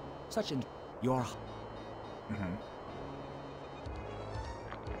found... Such an... Your...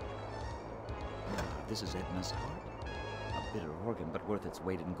 This is Edna's heart. A bitter organ, but worth its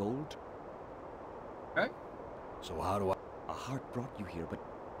weight in gold. Okay. So how do I... A heart brought you here, but...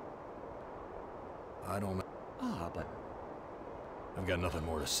 I don't know. Ah, but... I've got nothing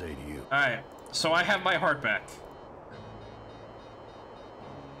more to say to you. Alright, so I have my heart back.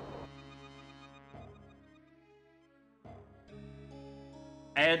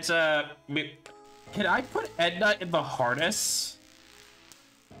 And, can I put Edna in the harness?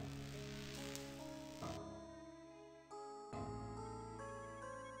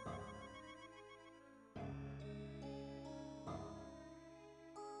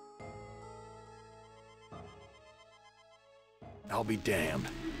 I'll be damned.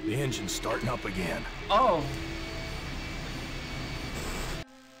 The engine's starting up again. Oh.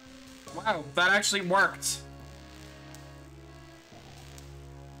 Wow, that actually worked.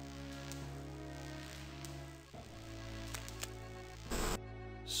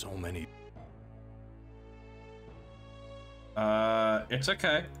 So many... It's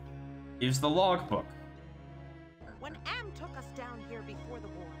okay. Use the logbook. When Am took us down here before the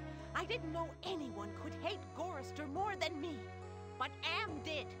war, I didn't know anyone could hate Gorrister more than me. But Am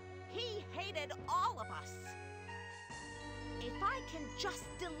did. He hated all of us. If I can just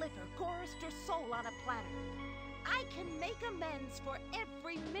deliver Gorrister's soul on a platter, I can make amends for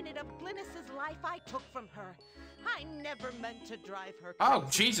every minute of Glynis's life I took from her. I never meant to drive her crazy. Oh,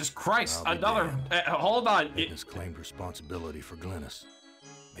 Jesus Christ. I'll be Another... damned. hold on. Edna's claimed responsibility for Glynis.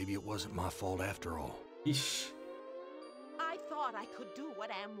 Maybe it wasn't my fault after all. Eesh. I thought I could do what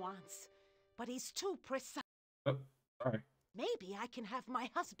Am wants, but he's too precise. Oh, sorry. Maybe I can have my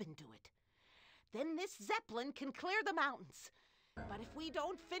husband do it. Then this Zeppelin can clear the mountains. But if we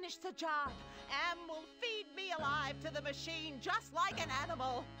don't finish the job, Am will feed me alive to the machine just like an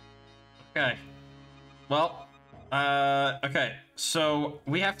animal. Okay. Well, okay. So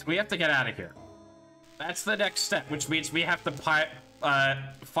we have to get out of here. That's the next step, which means we have to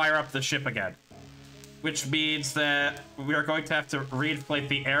fire up the ship again. Which means that we are going to have to reinflate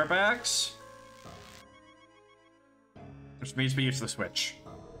the airbags. Which means we use the switch.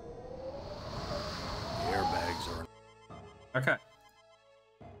 The airbags are... Okay.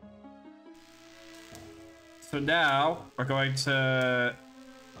 So now we're going to...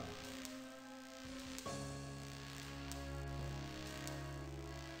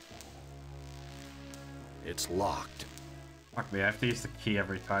 It's locked. Fuck me, I have to use the key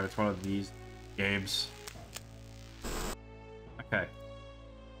every time. It's one of these games. Okay.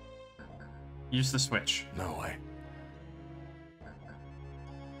 Use the switch. No way.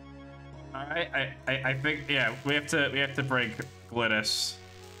 Alright, I think, yeah, we have to bring Glynis.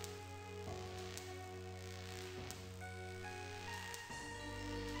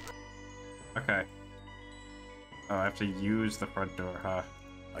 Okay. Oh, I have to use the front door, huh?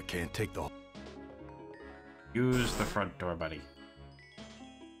 I can't take the... Use the front door, buddy.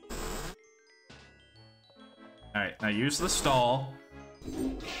 Alright, now use the stall.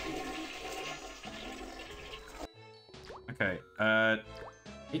 Okay,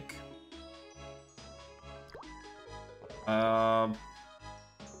 take.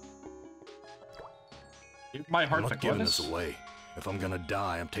 Give my heart I'm to not giving Glynis. this away. If I'm gonna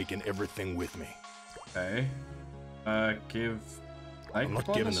die, I'm taking everything with me. Okay. Give life I'm not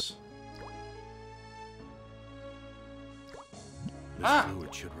to giving Glynis? This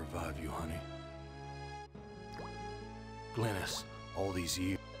fluid should revive you, honey. Glynis, all these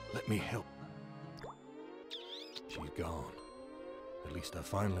years, let me help. She's gone. At least I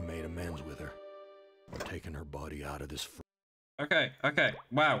finally made amends with her. I'm taking her body out of this. Okay,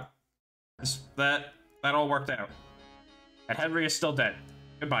 wow. That all worked out. And Henry is still dead.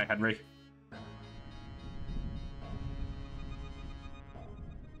 Goodbye, Henry.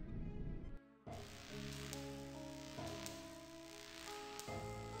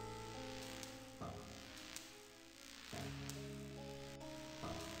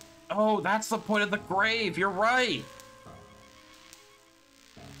 Oh, that's the point of the grave. You're right.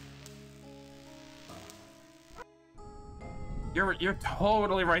 You're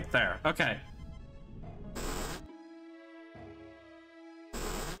totally right there. Okay.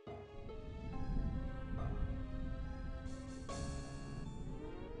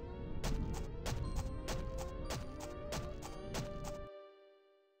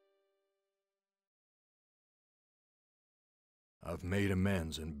 I've made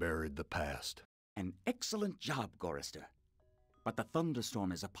amends and buried the past. An excellent job, Gorrister. But the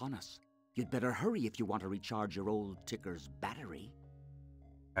thunderstorm is upon us. You'd better hurry if you want to recharge your old ticker's battery.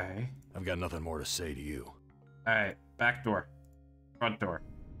 Okay. I've got nothing more to say to you. Alright, back door. Front door.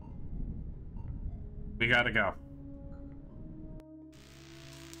 We gotta go.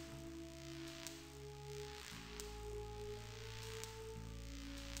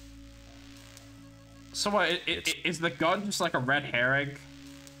 So what, is the gun just like a red herring?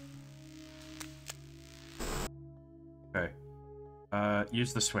 Okay.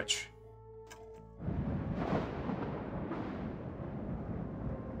 Use the switch.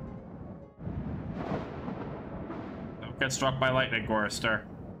 Don't get struck by lightning, Gorrister.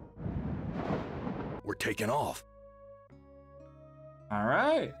 We're taking off.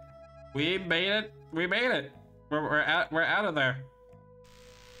 Alright. We made it. We made it. We're out of there.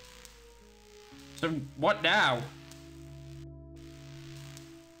 So what now?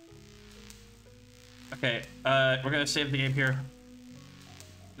 Okay, we're gonna save the game here.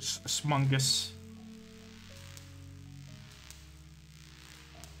 Smungus.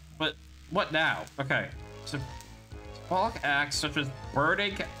 But what now? Okay, so symbolic acts such as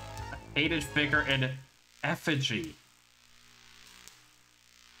burning a hated figure in effigy.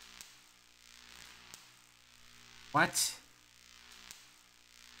 What?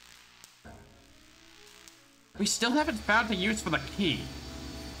 We still haven't found a use for the key.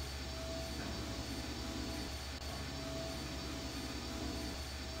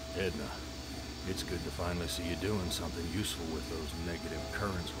 Edna, it's good to finally see you doing something useful with those negative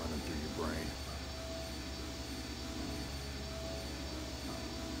currents running through your brain.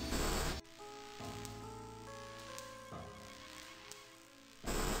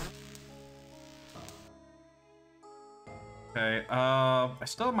 Okay, I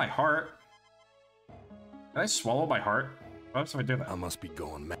still have my heart. Did I swallow my heart? What happens if I do that? I must be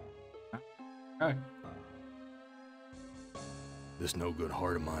going mad. Okay. This no-good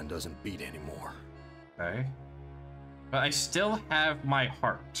heart of mine doesn't beat anymore. Okay. But I still have my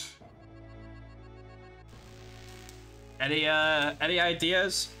heart. Any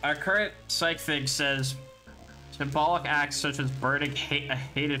ideas? Our current psych thing says symbolic acts such as burning a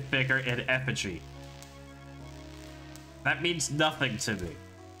hated figure in effigy. That means nothing to me.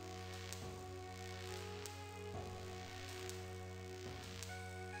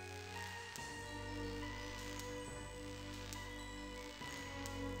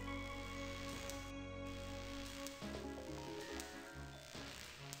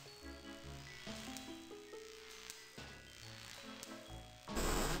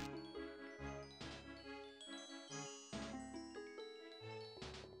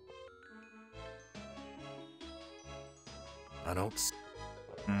 I don't...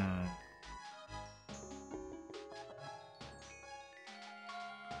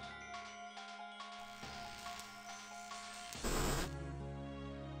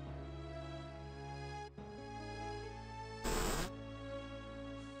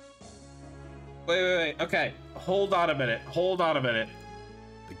 Wait. Okay. Hold on a minute.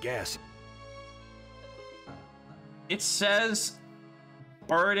 The gas... It says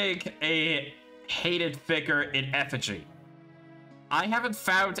burning a hated figure in effigy. I haven't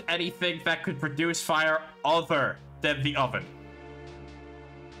found anything that could produce fire other than the oven.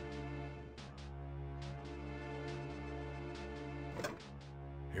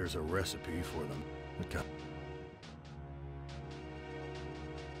 Here's a recipe for them. Okay.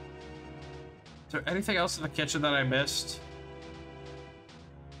 Is there anything else in the kitchen that I missed?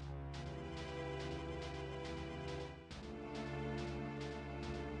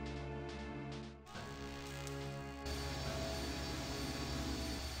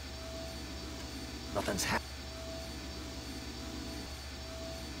 Nothing's happened.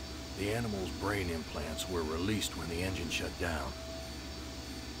 The animal's brain implants were released when the engine shut down.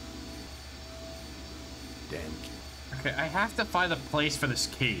 Damn. Okay, I have to find a place for this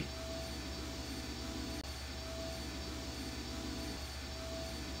key.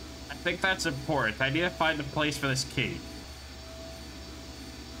 I think that's important. I need to find a place for this key.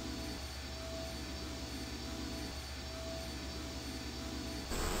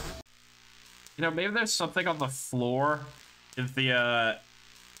 You know, maybe there's something on the floor in the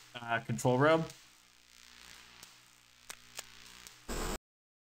control room.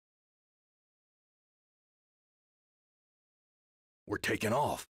 We're taking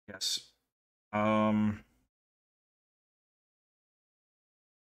off. Yes. The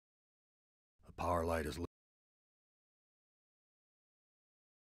power light is lit.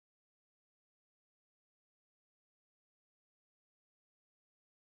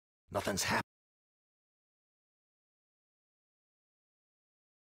 Nothing's happened.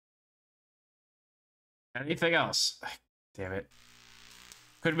 Anything else? Damn it.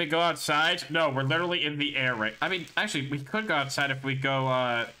 Could we go outside? No, we're literally in the air right. I mean, actually, we could go outside if we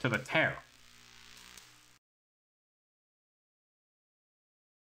go to the town.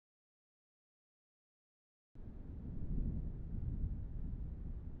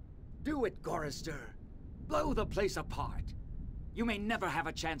 Do it, Gorrister. Blow the place apart. You may never have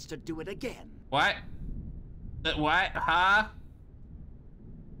a chance to do it again. What? What? Huh?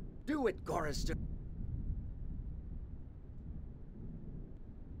 Do it, Gorrister.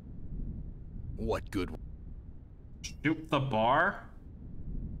 What good? Shoot the bar?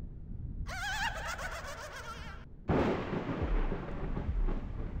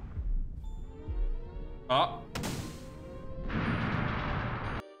 Oh.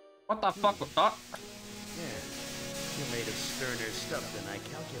 What the fuck? Oh. Yeah, you're made of sterner stuff than I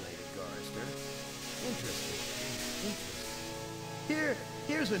calculated, Gorrister. Interesting.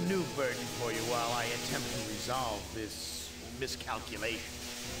 Here's a new burden for you while I attempt to resolve this miscalculation.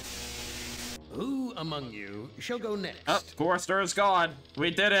 Who among you shall go next? Oh, Gorrister is gone.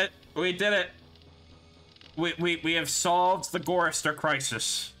 We did it. We did it. We have solved the Gorrister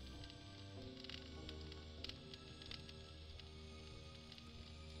crisis.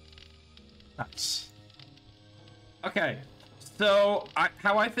 Nice. Okay, so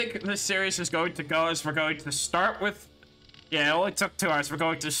how I think this series is going to go is we're going to start with... Yeah, it only took 2 hours. We're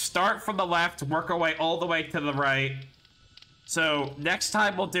going to start from the left, work our way all the way to the right. So, next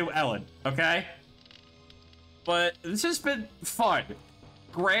time we'll do Ellen, okay? But this has been fun.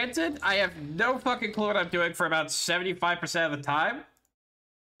 Granted, I have no fucking clue what I'm doing for about 75% of the time.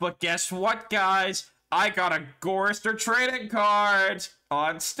 But guess what, guys? I got a Gorrister trading card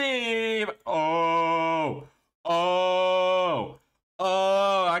on Steam. Oh,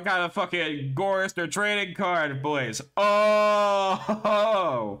 I got a fucking Gorrister trading card, boys.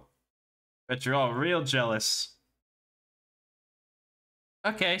 Oh, bet you're all real jealous.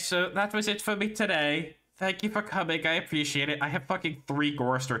 Okay, so that was it for me today. Thank you for coming. I appreciate it. I have fucking 3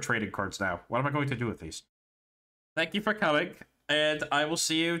 Gorrister trading cards now. What am I going to do with these? Thank you for coming, and I will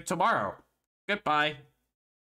see you tomorrow. Goodbye.